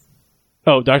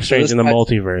 Oh, Doctor Strange this in the guy-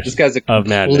 multiverse. This guy's a of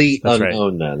madness. complete That's right.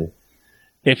 unknown.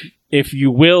 Then, If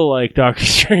you will like Doctor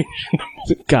Strange,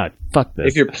 God, fuck this.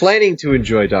 if you're planning to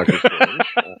enjoy Doctor Strange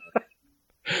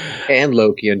and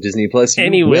Loki on Disney Plus, you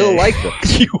Anyway. will like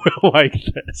this. You will like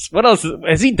this. What else?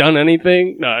 Has he done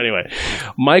anything? No, anyway.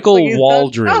 Michael Like, he's done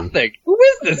Waldron. nothing. Who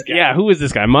is this guy? Yeah, who is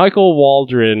this guy? Michael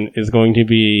Waldron is going to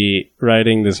be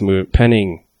writing this movie,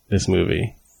 penning this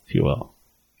movie, if you will.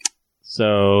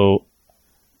 So,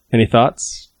 any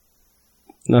thoughts?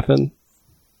 Nothing?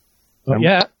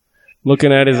 Yeah.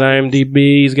 Looking at his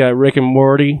IMDb, he's got Rick and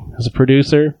Morty as a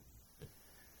producer.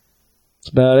 That's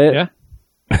about it. Yeah.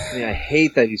 I mean, I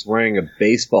hate that he's wearing a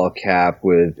baseball cap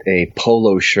with a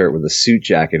polo shirt with a suit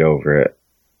jacket over it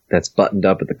that's buttoned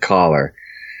up at the collar.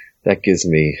 That gives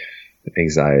me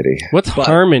anxiety. What's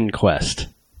Harmon Quest?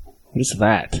 What is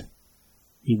that?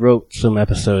 He wrote some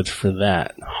episodes for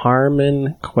that.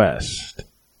 Harmon Quest.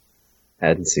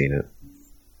 Hadn't seen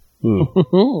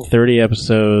it. 30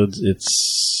 episodes.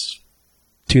 It's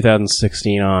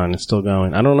 2016 on. It's still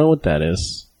going. I don't know what that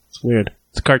is. It's weird.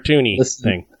 It's a cartoony Listen,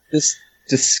 thing. Just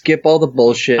skip all the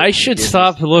bullshit. I should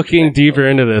stop looking deeper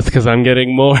into this because I'm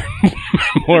getting more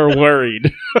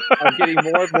worried. I'm getting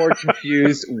more and more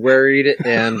confused, worried,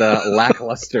 and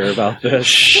lackluster about this.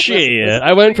 Shit.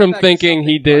 I went from thinking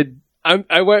he did...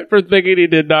 I went from thinking he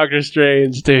did Doctor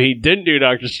Strange to he didn't do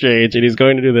Doctor Strange, and he's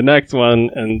going to do the next one,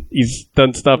 and he's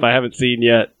done stuff I haven't seen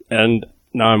yet, and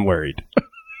now I'm worried.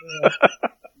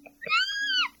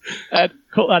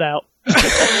 Cut that out.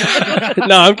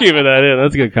 No, I'm keeping that in.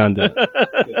 That's good content.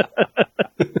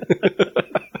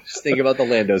 Just think about the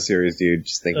Lando series, dude.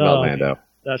 Just think about Lando.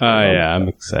 That's Oh yeah, I'm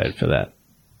excited for that.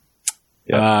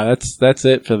 That's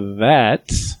it for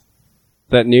that.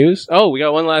 That news? Oh, we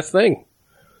got one last thing.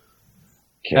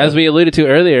 As we alluded to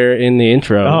earlier in the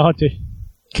intro, Oh, dude.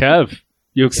 Kev,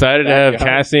 you excited to have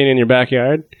casting in your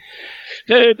backyard?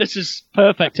 Dude, this is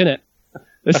perfect, isn't it?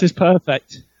 This is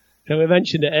perfect. So we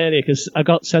mentioned it earlier because I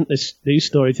got sent this news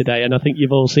story today, and I think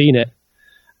you've all seen it.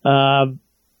 And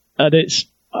it's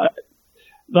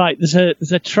right.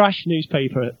 There's a trash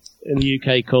newspaper in the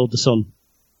UK called The Sun.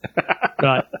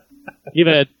 Right, you've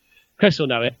heard. Chris will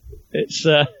know it. It's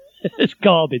it's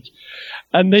garbage.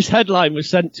 And this headline was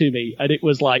sent to me, and it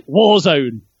was like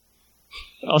Warzone.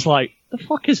 I was like, the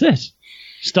fuck is this?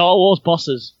 Star Wars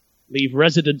bosses leave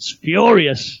residents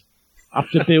furious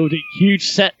after building huge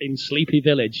set in Sleepy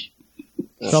Village.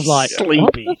 So I'm like,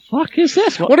 what the fuck is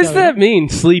this? What does that mean,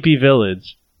 Sleepy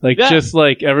Village? Like, Yeah. just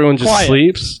like everyone just Quiet.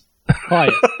 sleeps?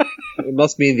 Quiet. It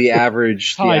must mean the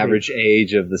average Tiny.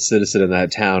 age of the citizen in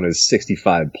that town is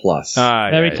 65 plus.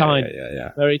 Very tiny.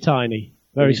 Yeah. Very tiny.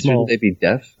 Very small. Shouldn't they be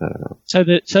deaf? I don't know. So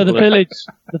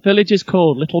the village is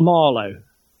called Little Marlow,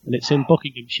 and it's in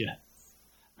Buckinghamshire.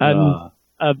 And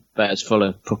Bet it's full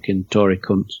of fucking Tory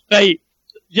cunts. Hey,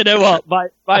 you know what? My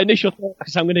initial thought,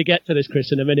 because I'm going to get to this,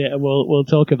 Chris, in a minute, and we'll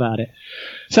talk about it.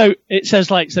 So it says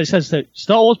that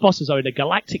Star Wars bosses are in a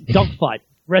galactic dogfight,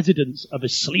 residents of a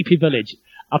sleepy village,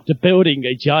 after building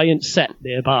a giant set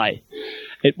nearby.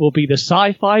 It will be the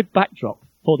sci-fi backdrop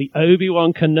for the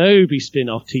Obi-Wan Kenobi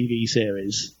spin-off TV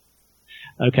series.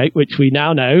 Okay, which we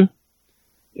now know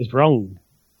is wrong.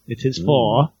 It is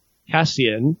for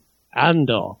Cassian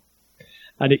Andor.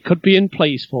 And it could be in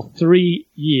place for 3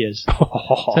 years.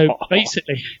 So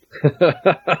basically,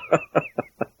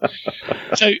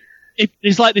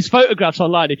 there's like these photographs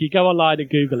online. If you go online and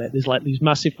Google it, there's like these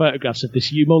massive photographs of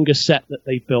this humongous set that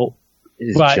they've built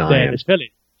right there in this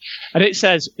village. And it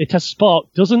says it has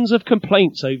sparked dozens of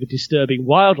complaints over disturbing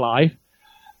wildlife,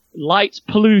 light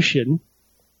pollution,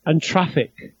 and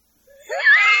traffic.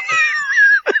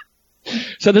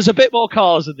 So there's a bit more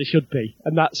cars than there should be,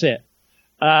 and that's it.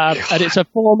 And it's a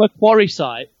former quarry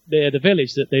site near the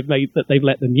village that they've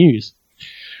let them use.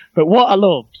 But what I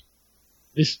loved,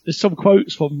 there's some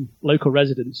quotes from local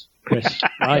residents, Chris.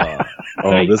 Right?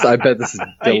 I bet this is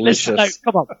delicious.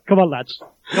 Come on, lads,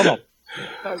 come on.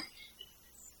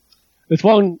 There's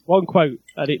one quote,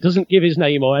 and it doesn't give his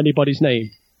name or anybody's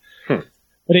name, but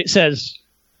it says,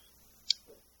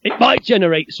 "It might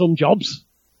generate some jobs,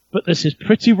 but this is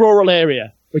pretty rural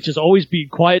area, which has always been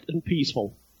quiet and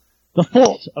peaceful. The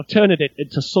thought of turning it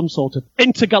into some sort of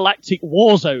intergalactic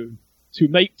war zone to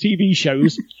make TV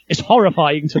shows is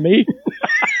horrifying to me."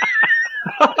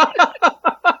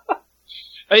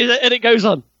 And it goes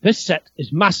on. "This set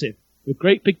is massive, with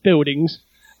great big buildings,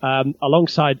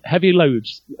 alongside heavy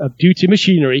loads of duty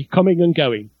machinery coming and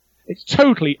going. It's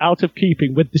totally out of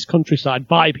keeping with this countryside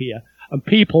vibe here, and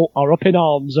people are up in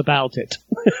arms about it."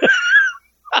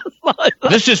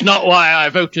 This is not why I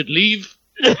voted leave.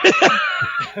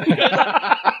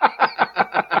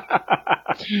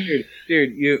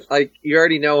 Dude, you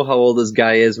already know how old this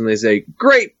guy is when they say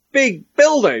great big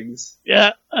buildings.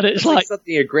 Yeah, and it's like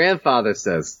something your grandfather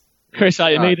says. Chris,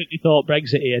 I immediately thought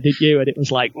Brexit here, did you? And it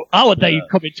was like, how are they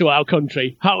coming to our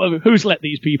country? Who's let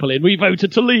these people in? We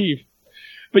voted to leave.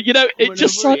 But you know, it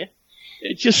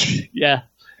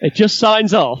just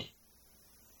signs off,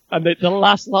 and the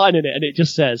last line in it, and it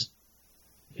just says,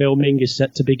 "Filming is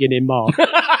set to begin in March."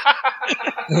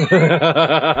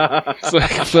 It's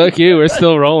like, fuck you, we're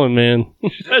still rolling, man.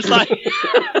 It's like,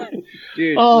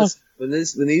 dude, when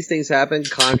these things happen,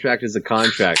 contract is a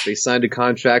contract. They signed a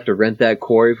contract to rent that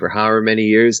quarry for however many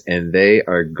years, and they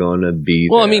are gonna be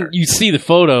there. I mean, you see the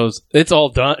photos, it's all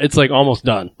done. It's like almost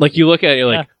done. Like you look at it, you're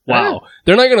like, wow.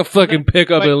 They're not gonna fucking pick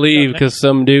up and leave because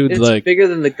some dude's it's bigger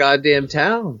than the goddamn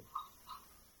town.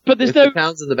 But there's no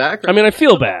towns in the background. I mean, I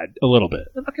feel bad a little bit.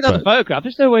 Looking at the photograph,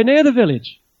 there's nowhere near the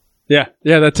village. Yeah,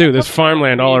 that too. There's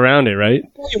farmland all around it, right?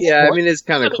 Yeah, I mean, it's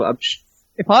kind of clutch.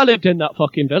 If I lived in that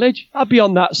fucking village, I'd be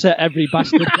on that set every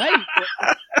bastard day.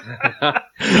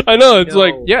 I know, it's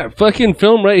like, yeah, fucking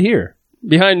film right here.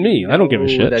 Behind me. I don't give a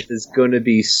shit. That there's going to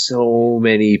be so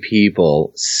many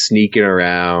people sneaking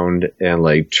around and,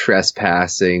 like,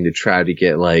 trespassing to try to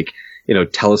get, like, you know,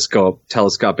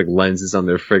 telescopic lenses on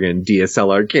their friggin'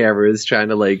 DSLR cameras, trying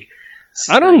to, like...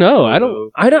 I don't know.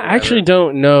 I actually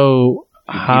don't know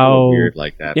how... weird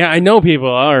like that. Yeah, I know people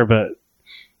are, but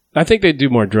I think they do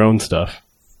more drone stuff.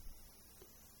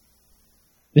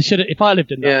 They should. If I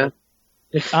lived in that,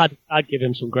 I'd give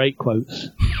him some great quotes.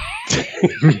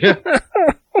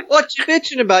 What you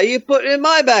bitching about? You put it in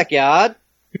my backyard.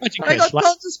 Imagine, I got Chris,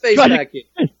 tons of space back here.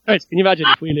 Chris, can you imagine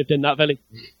if we lived in that village?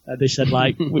 They said,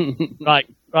 like,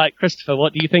 right, Christopher,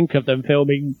 what do you think of them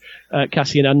filming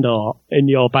Cassian Andor in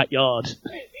your backyard?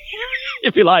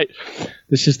 You'd be like,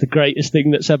 this is the greatest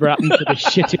thing that's ever happened to this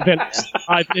shitty village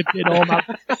I've lived in all my...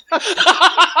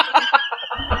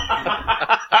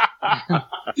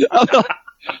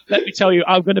 Let me tell you,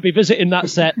 I'm going to be visiting that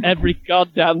set every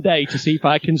goddamn day to see if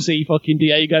I can see fucking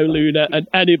Diego Luna and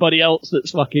anybody else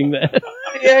that's fucking there.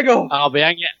 Diego! I'll be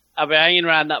hanging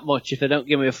around that much. If they don't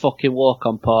give me a fucking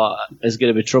walk-on part, there's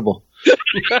going to be trouble.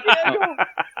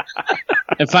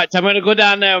 In fact, I'm going to go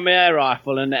down there with my air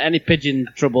rifle, and any pigeon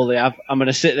trouble they have, I'm going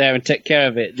to sit there and take care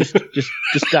of it. Just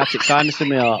out of kindness in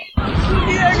my heart.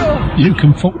 Diego! You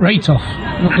can fuck right off.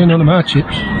 Not doing none of my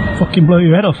chips. Fucking blow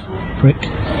your head off, prick.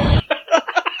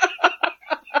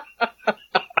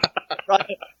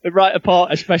 Right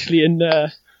apart, especially in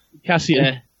Cassian.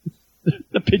 Yeah.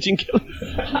 The pigeon killer.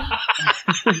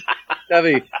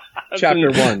 Debbie, chapter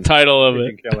 1. Title of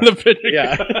it. The pigeon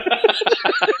killer.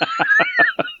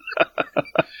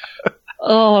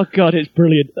 Oh, God, it's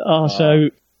brilliant. So,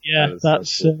 yeah,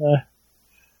 that's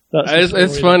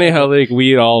It's funny how like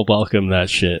we all welcome that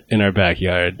shit in our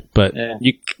backyard, but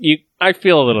I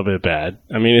feel a little bit bad.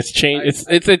 I mean, it's change.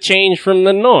 It's a change from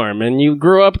the norm, and you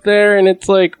grew up there, and it's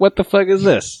like, what the fuck is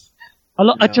this?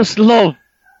 I just love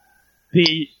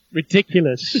the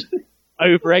ridiculous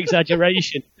over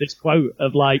exaggeration. This quote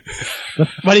of like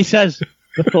when he says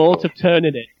the thought of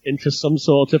turning it into some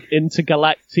sort of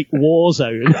intergalactic war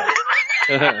zone.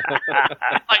 Like,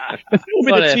 the film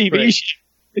in a TV show.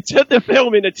 It's the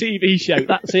film in a TV show.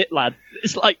 That's it, lad.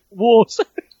 It's like war zone.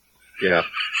 Yeah.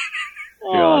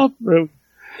 Oh, bro.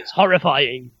 It's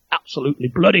horrifying. Absolutely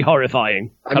bloody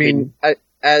horrifying. I mean,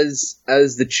 as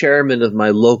the chairman of my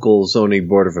local zoning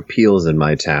board of appeals in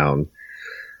my town,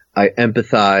 I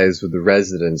empathize with the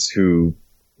residents who,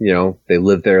 you know, they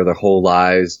live there their whole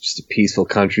lives, just a peaceful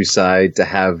countryside, to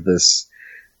have this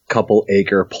couple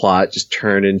acre plot just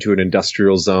turn into an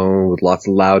industrial zone with lots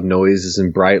of loud noises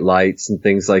and bright lights and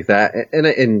things like that.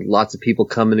 And lots of people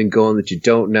coming and going that you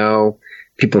don't know.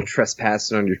 People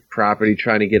trespassing on your property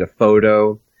trying to get a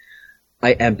photo.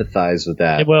 I empathize with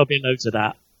that. There will be loads of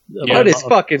that. But it's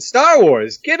fucking Star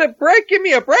Wars. Get a break. Give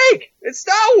me a break. It's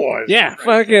Star Wars. Yeah,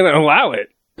 fucking allow it.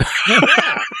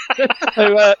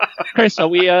 So, Chris, are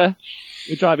we're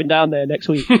driving down there next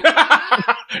week.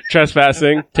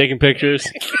 Trespassing, taking pictures.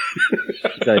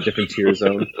 Got a different tier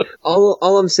zone.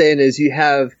 All I'm saying is you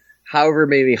have however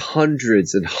many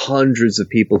hundreds and hundreds of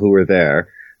people who are there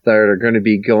that are going to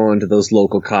be going to those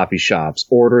local coffee shops,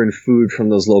 ordering food from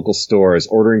those local stores,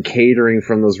 ordering catering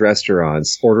from those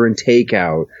restaurants, ordering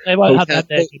takeout. They won't have that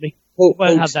there, Jimmy. They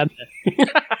won't have them there.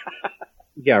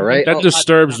 Yeah, right? That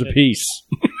disturbs the peace.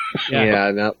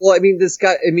 Yeah, no. Well, I mean,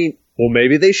 well,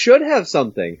 maybe they should have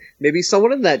something. Maybe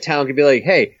someone in that town could be like,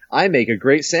 hey, I make a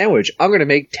great sandwich. I'm going to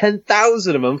make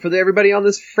 10,000 of them for everybody on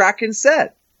this fracking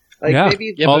set. Like,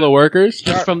 maybe all the workers?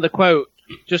 Just from the quote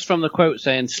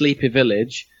saying Sleepy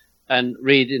Village, and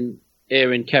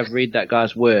hearing Kev read that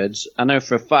guy's words, I know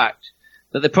for a fact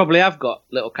that they probably have got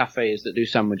little cafes that do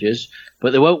sandwiches,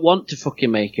 but they won't want to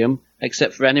fucking make them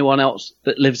except for anyone else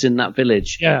that lives in that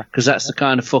village. Yeah. Because that's the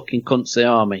kind of fucking cunts they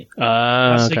are, mate.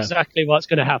 That's exactly what's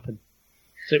going to happen.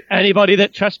 So anybody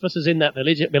that trespasses in that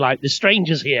village, it'd be like, there's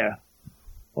strangers here.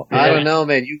 I don't know,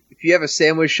 man. If you have a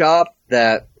sandwich shop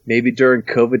that maybe during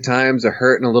COVID times are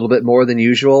hurting a little bit more than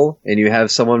usual, and you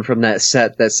have someone from that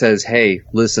set that says, hey,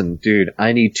 listen, dude,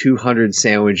 I need 200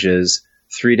 sandwiches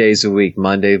 3 days a week,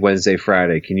 Monday, Wednesday,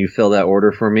 Friday. Can you fill that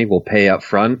order for me? We'll pay up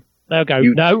front. They'll go,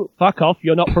 no, fuck off.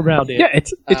 You're not from around here. Yeah,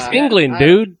 it's England,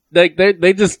 dude. Like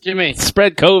they just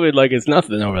spread COVID like it's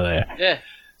nothing over there. Yeah.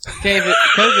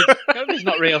 COVID's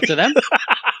not real to them.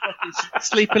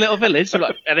 Sleepy little village.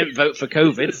 Like, I didn't vote for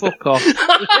COVID. Fuck off.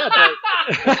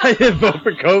 I didn't vote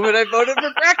for COVID. I voted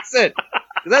for Brexit.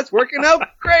 That's working out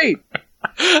great.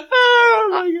 Oh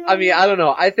my God. I mean, I don't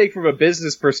know. I think from a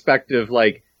business perspective,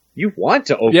 like, you want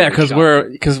to open. Yeah, because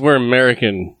we're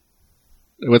American.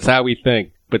 It's how we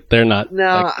think, but they're not.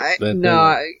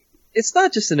 It's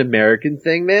not just an American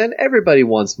thing, man. Everybody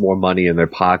wants more money in their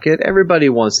pocket. Everybody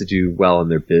wants to do well in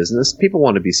their business. People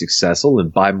want to be successful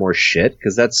and buy more shit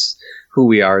because that's who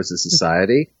we are as a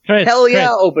society. Chris,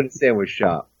 open a sandwich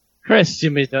shop. Chris,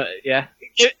 Jimmy, yeah.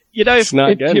 You know, if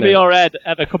Jimmy or Ed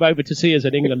ever come over to see us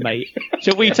in England, mate,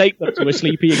 should we take them to a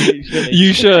sleepy English village?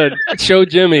 You should. Show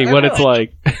Jimmy what it's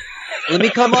like. Let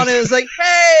me come on in. It's like,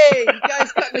 hey, you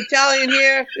guys got an Italian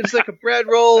here? It's like a bread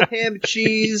roll, ham,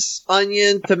 cheese,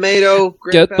 onion, tomato,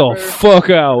 get pepper, the fuck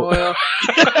out. Oil.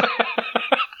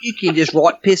 You can just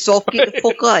piss off, get the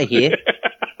fuck out of here.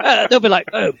 They'll be like,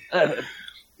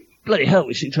 bloody hell,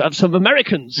 we seem to have some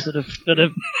Americans that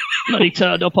have bloody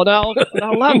turned up on our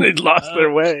land. They'd lost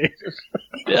their way.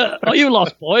 Yeah. Are you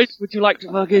lost, boys? Would you like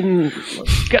to fucking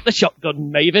get the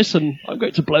shotgun, Mavis, and I'm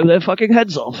going to blow their fucking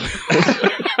heads off.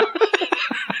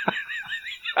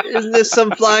 Isn't there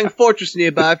some flying fortress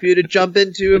nearby for you to jump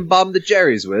into and bomb the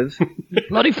Jerry's with?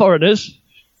 Bloody foreigners.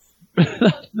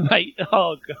 Mate,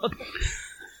 oh God.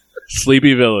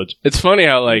 Sleepy Village. It's funny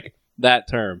how, like, that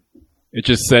term, it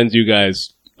just sends you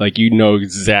guys, like, you know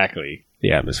exactly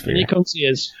the atmosphere. When you come see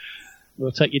us,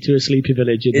 we'll take you to a sleepy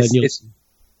village and then you'll...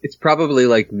 It's probably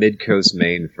like mid-coast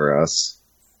Maine for us.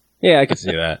 Yeah, I can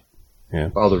see that.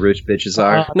 Yeah. All the rich bitches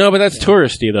are. No, but that's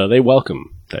touristy, though. They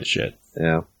welcome that shit.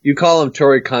 Yeah. You call them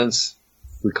Tory cunts.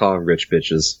 We call them rich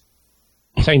bitches.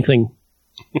 Same thing.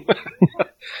 All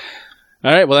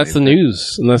right, well, that's the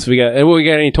news. Unless we got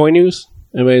any toy news?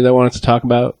 Anybody that wants to talk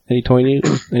about any toy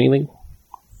news? Anything?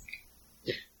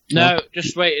 No,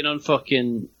 just waiting on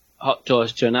fucking Hot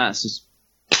Toys to announce this.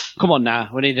 Come on now,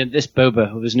 we need this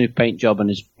Boba with his new paint job and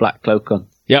his black cloak on.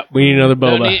 Yep, we need another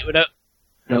Boba.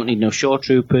 Don't need no shore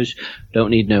troopers. Don't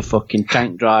need no fucking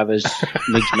tank drivers.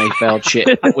 Migs Mayfeld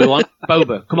shit. We want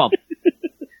Boba. Come on.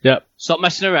 Yep. Stop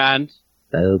messing around.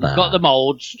 Boba. Got the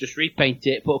molds. Just repaint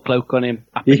it. Put a cloak on him.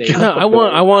 Happy days. I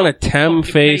want a Tem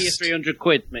Pay faced. you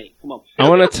 £300, mate. Come on. I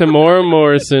want a Tamora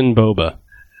Morrison Boba.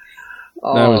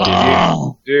 That would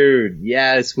be Dude,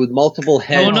 yes, with multiple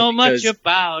heads. Don't know much because-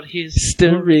 about his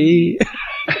history.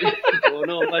 Don't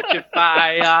know much of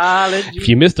biology. If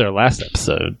you missed our last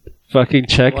episode, fucking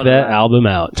check What that about- album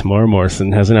out. Tamora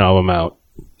Morrison has an album out.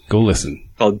 Go listen.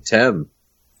 called Tem.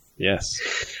 Yes.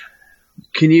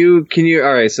 Can you,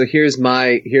 alright, so here's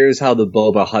how the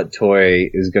Boba Hut toy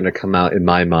is gonna come out in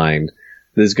my mind.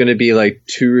 There's gonna be like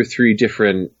 2 or 3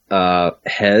 different,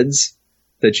 heads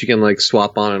that you can like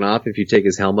swap on and off if you take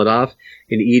his helmet off,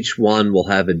 and each one will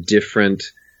have a different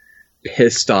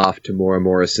pissed off Tamora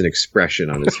Morrison expression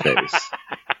on his face.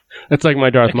 That's like my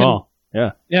Darth Maul.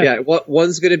 Yeah. Yeah,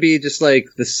 one's gonna be just like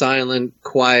the silent,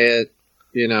 quiet,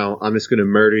 I'm just gonna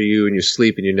murder you in your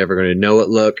sleep and you're never gonna know it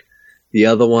look. The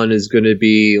other one is gonna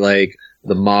be like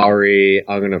the Maori,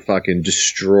 I'm gonna fucking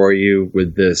destroy you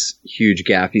with this huge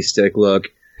gaffy stick look.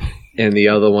 And the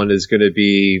other one is gonna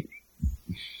be,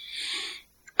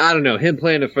 I don't know, him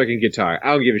playing a fucking guitar.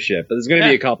 I don't give a shit, but there's gonna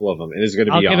be a couple of them, and it's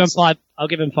gonna be awesome. I'll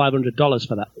give him $500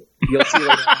 for that. You'll see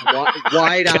like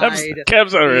wide-eyed.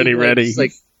 Kev's already ready.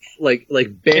 Like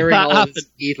baring that all of happens- his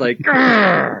teeth, like.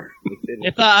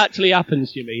 If that actually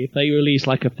happens, Jimmy, if they release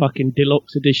like a fucking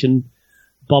deluxe edition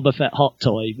Boba Fett hot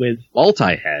toy with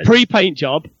multi-head, pre-paint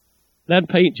job, then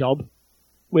paint job,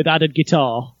 with added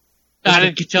guitar.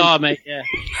 Added guitar, mate, yeah.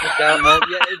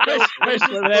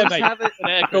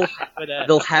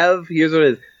 They'll have, here's what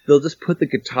it is, they'll just put the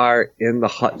guitar in the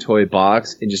hot toy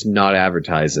box and just not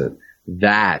advertise it.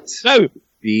 That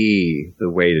be the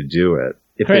way to do it.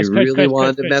 If Chris, they Chris, really Chris,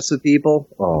 wanted Chris, to mess with people,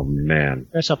 oh man.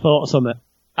 Chris, I thought of something.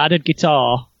 Added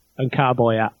guitar and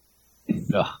cowboy hat.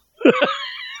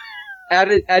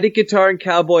 Added guitar and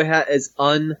cowboy hat as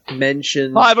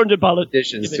unmentioned $500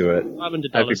 additions to it. $500. I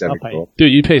think I'll that'd be pay. cool.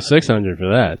 Dude, you'd pay $600 for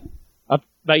that.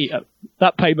 Mate,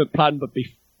 that payment plan would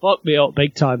be fuck me up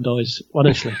big time, guys.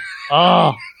 Honestly.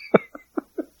 Oh.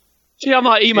 See, I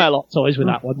might email Hot Toys with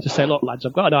that one to say, look, lads,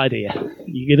 I've got an idea.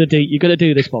 You're gonna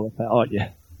do this, Boba Fett, aren't you?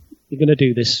 You're gonna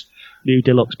do this new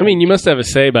deluxe. I mean, you must have a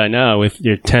say by now with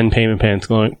your 10 payment plans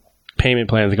going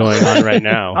on right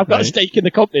now. I've got a right? stake in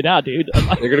the company now, dude.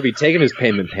 They're going to be taking his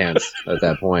payment pants at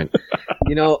that point.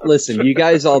 Listen, you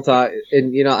guys all talk,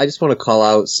 and I just want to call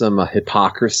out some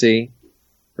hypocrisy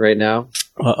right now.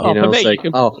 Uh-oh. for me, It's like,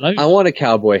 you can- I want a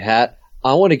cowboy hat,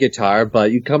 I want a guitar,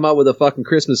 but you come out with a fucking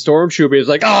Christmas Stormtrooper. It's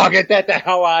like, oh, get that the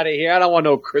hell out of here! I don't want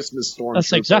no Christmas Stormtrooper.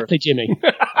 That's exactly Jimmy,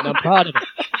 and I'm proud of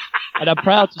it. And I'm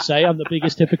proud to say I'm the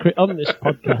biggest hypocrite on this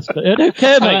podcast. But I don't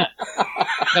care, mate.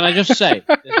 Can I just say,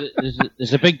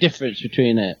 there's a big difference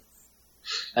between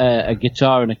a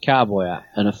guitar and a cowboy hat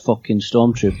and a fucking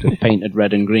stormtrooper painted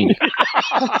red and green.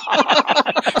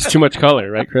 It's too much color,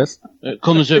 right, Chris? It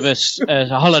comes with a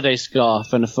holiday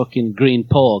scarf and a fucking green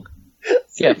porg.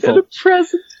 Get And a fucked.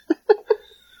 present.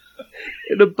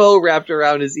 And a bow wrapped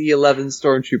around his E11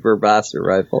 Stormtrooper blaster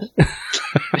rifle.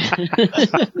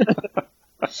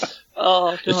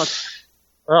 Oh God.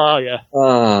 Oh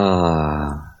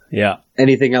yeah. Yeah.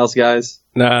 Anything else, guys?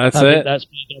 No, that's I think it. that's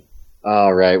me done.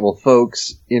 All right. Well,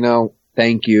 folks,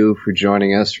 thank you for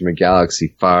joining us from a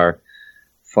galaxy far,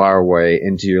 far away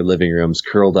into your living rooms,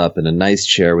 curled up in a nice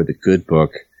chair with a good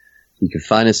book. You can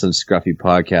find us on Scruffy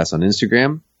Podcast on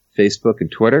Instagram, Facebook,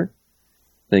 and Twitter.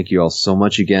 Thank you all so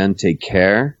much again. Take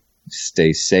care.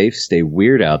 Stay safe. Stay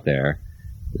weird out there.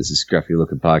 This is Scruffy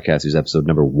Looking Podcasters, episode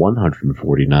number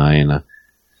 149.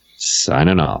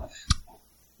 Signing off.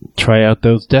 Try out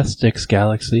those death sticks,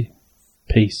 Galaxy.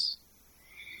 Peace.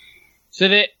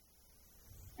 Sit it.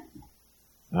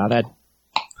 Now then,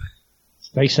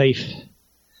 stay safe,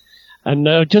 and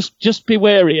just be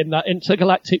wary in that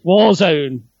intergalactic war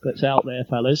zone that's out there,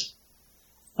 fellas.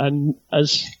 And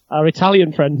as our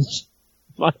Italian friends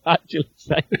might actually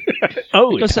say,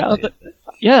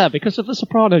 because of the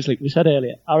Sopranos link we said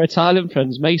earlier, our Italian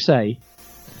friends may say,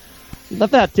 "La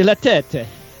verte la tete."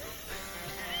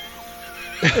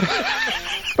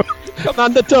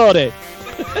 Commandatore.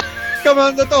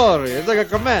 Commandatore. It's like a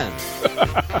command.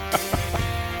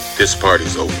 This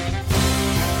party's over.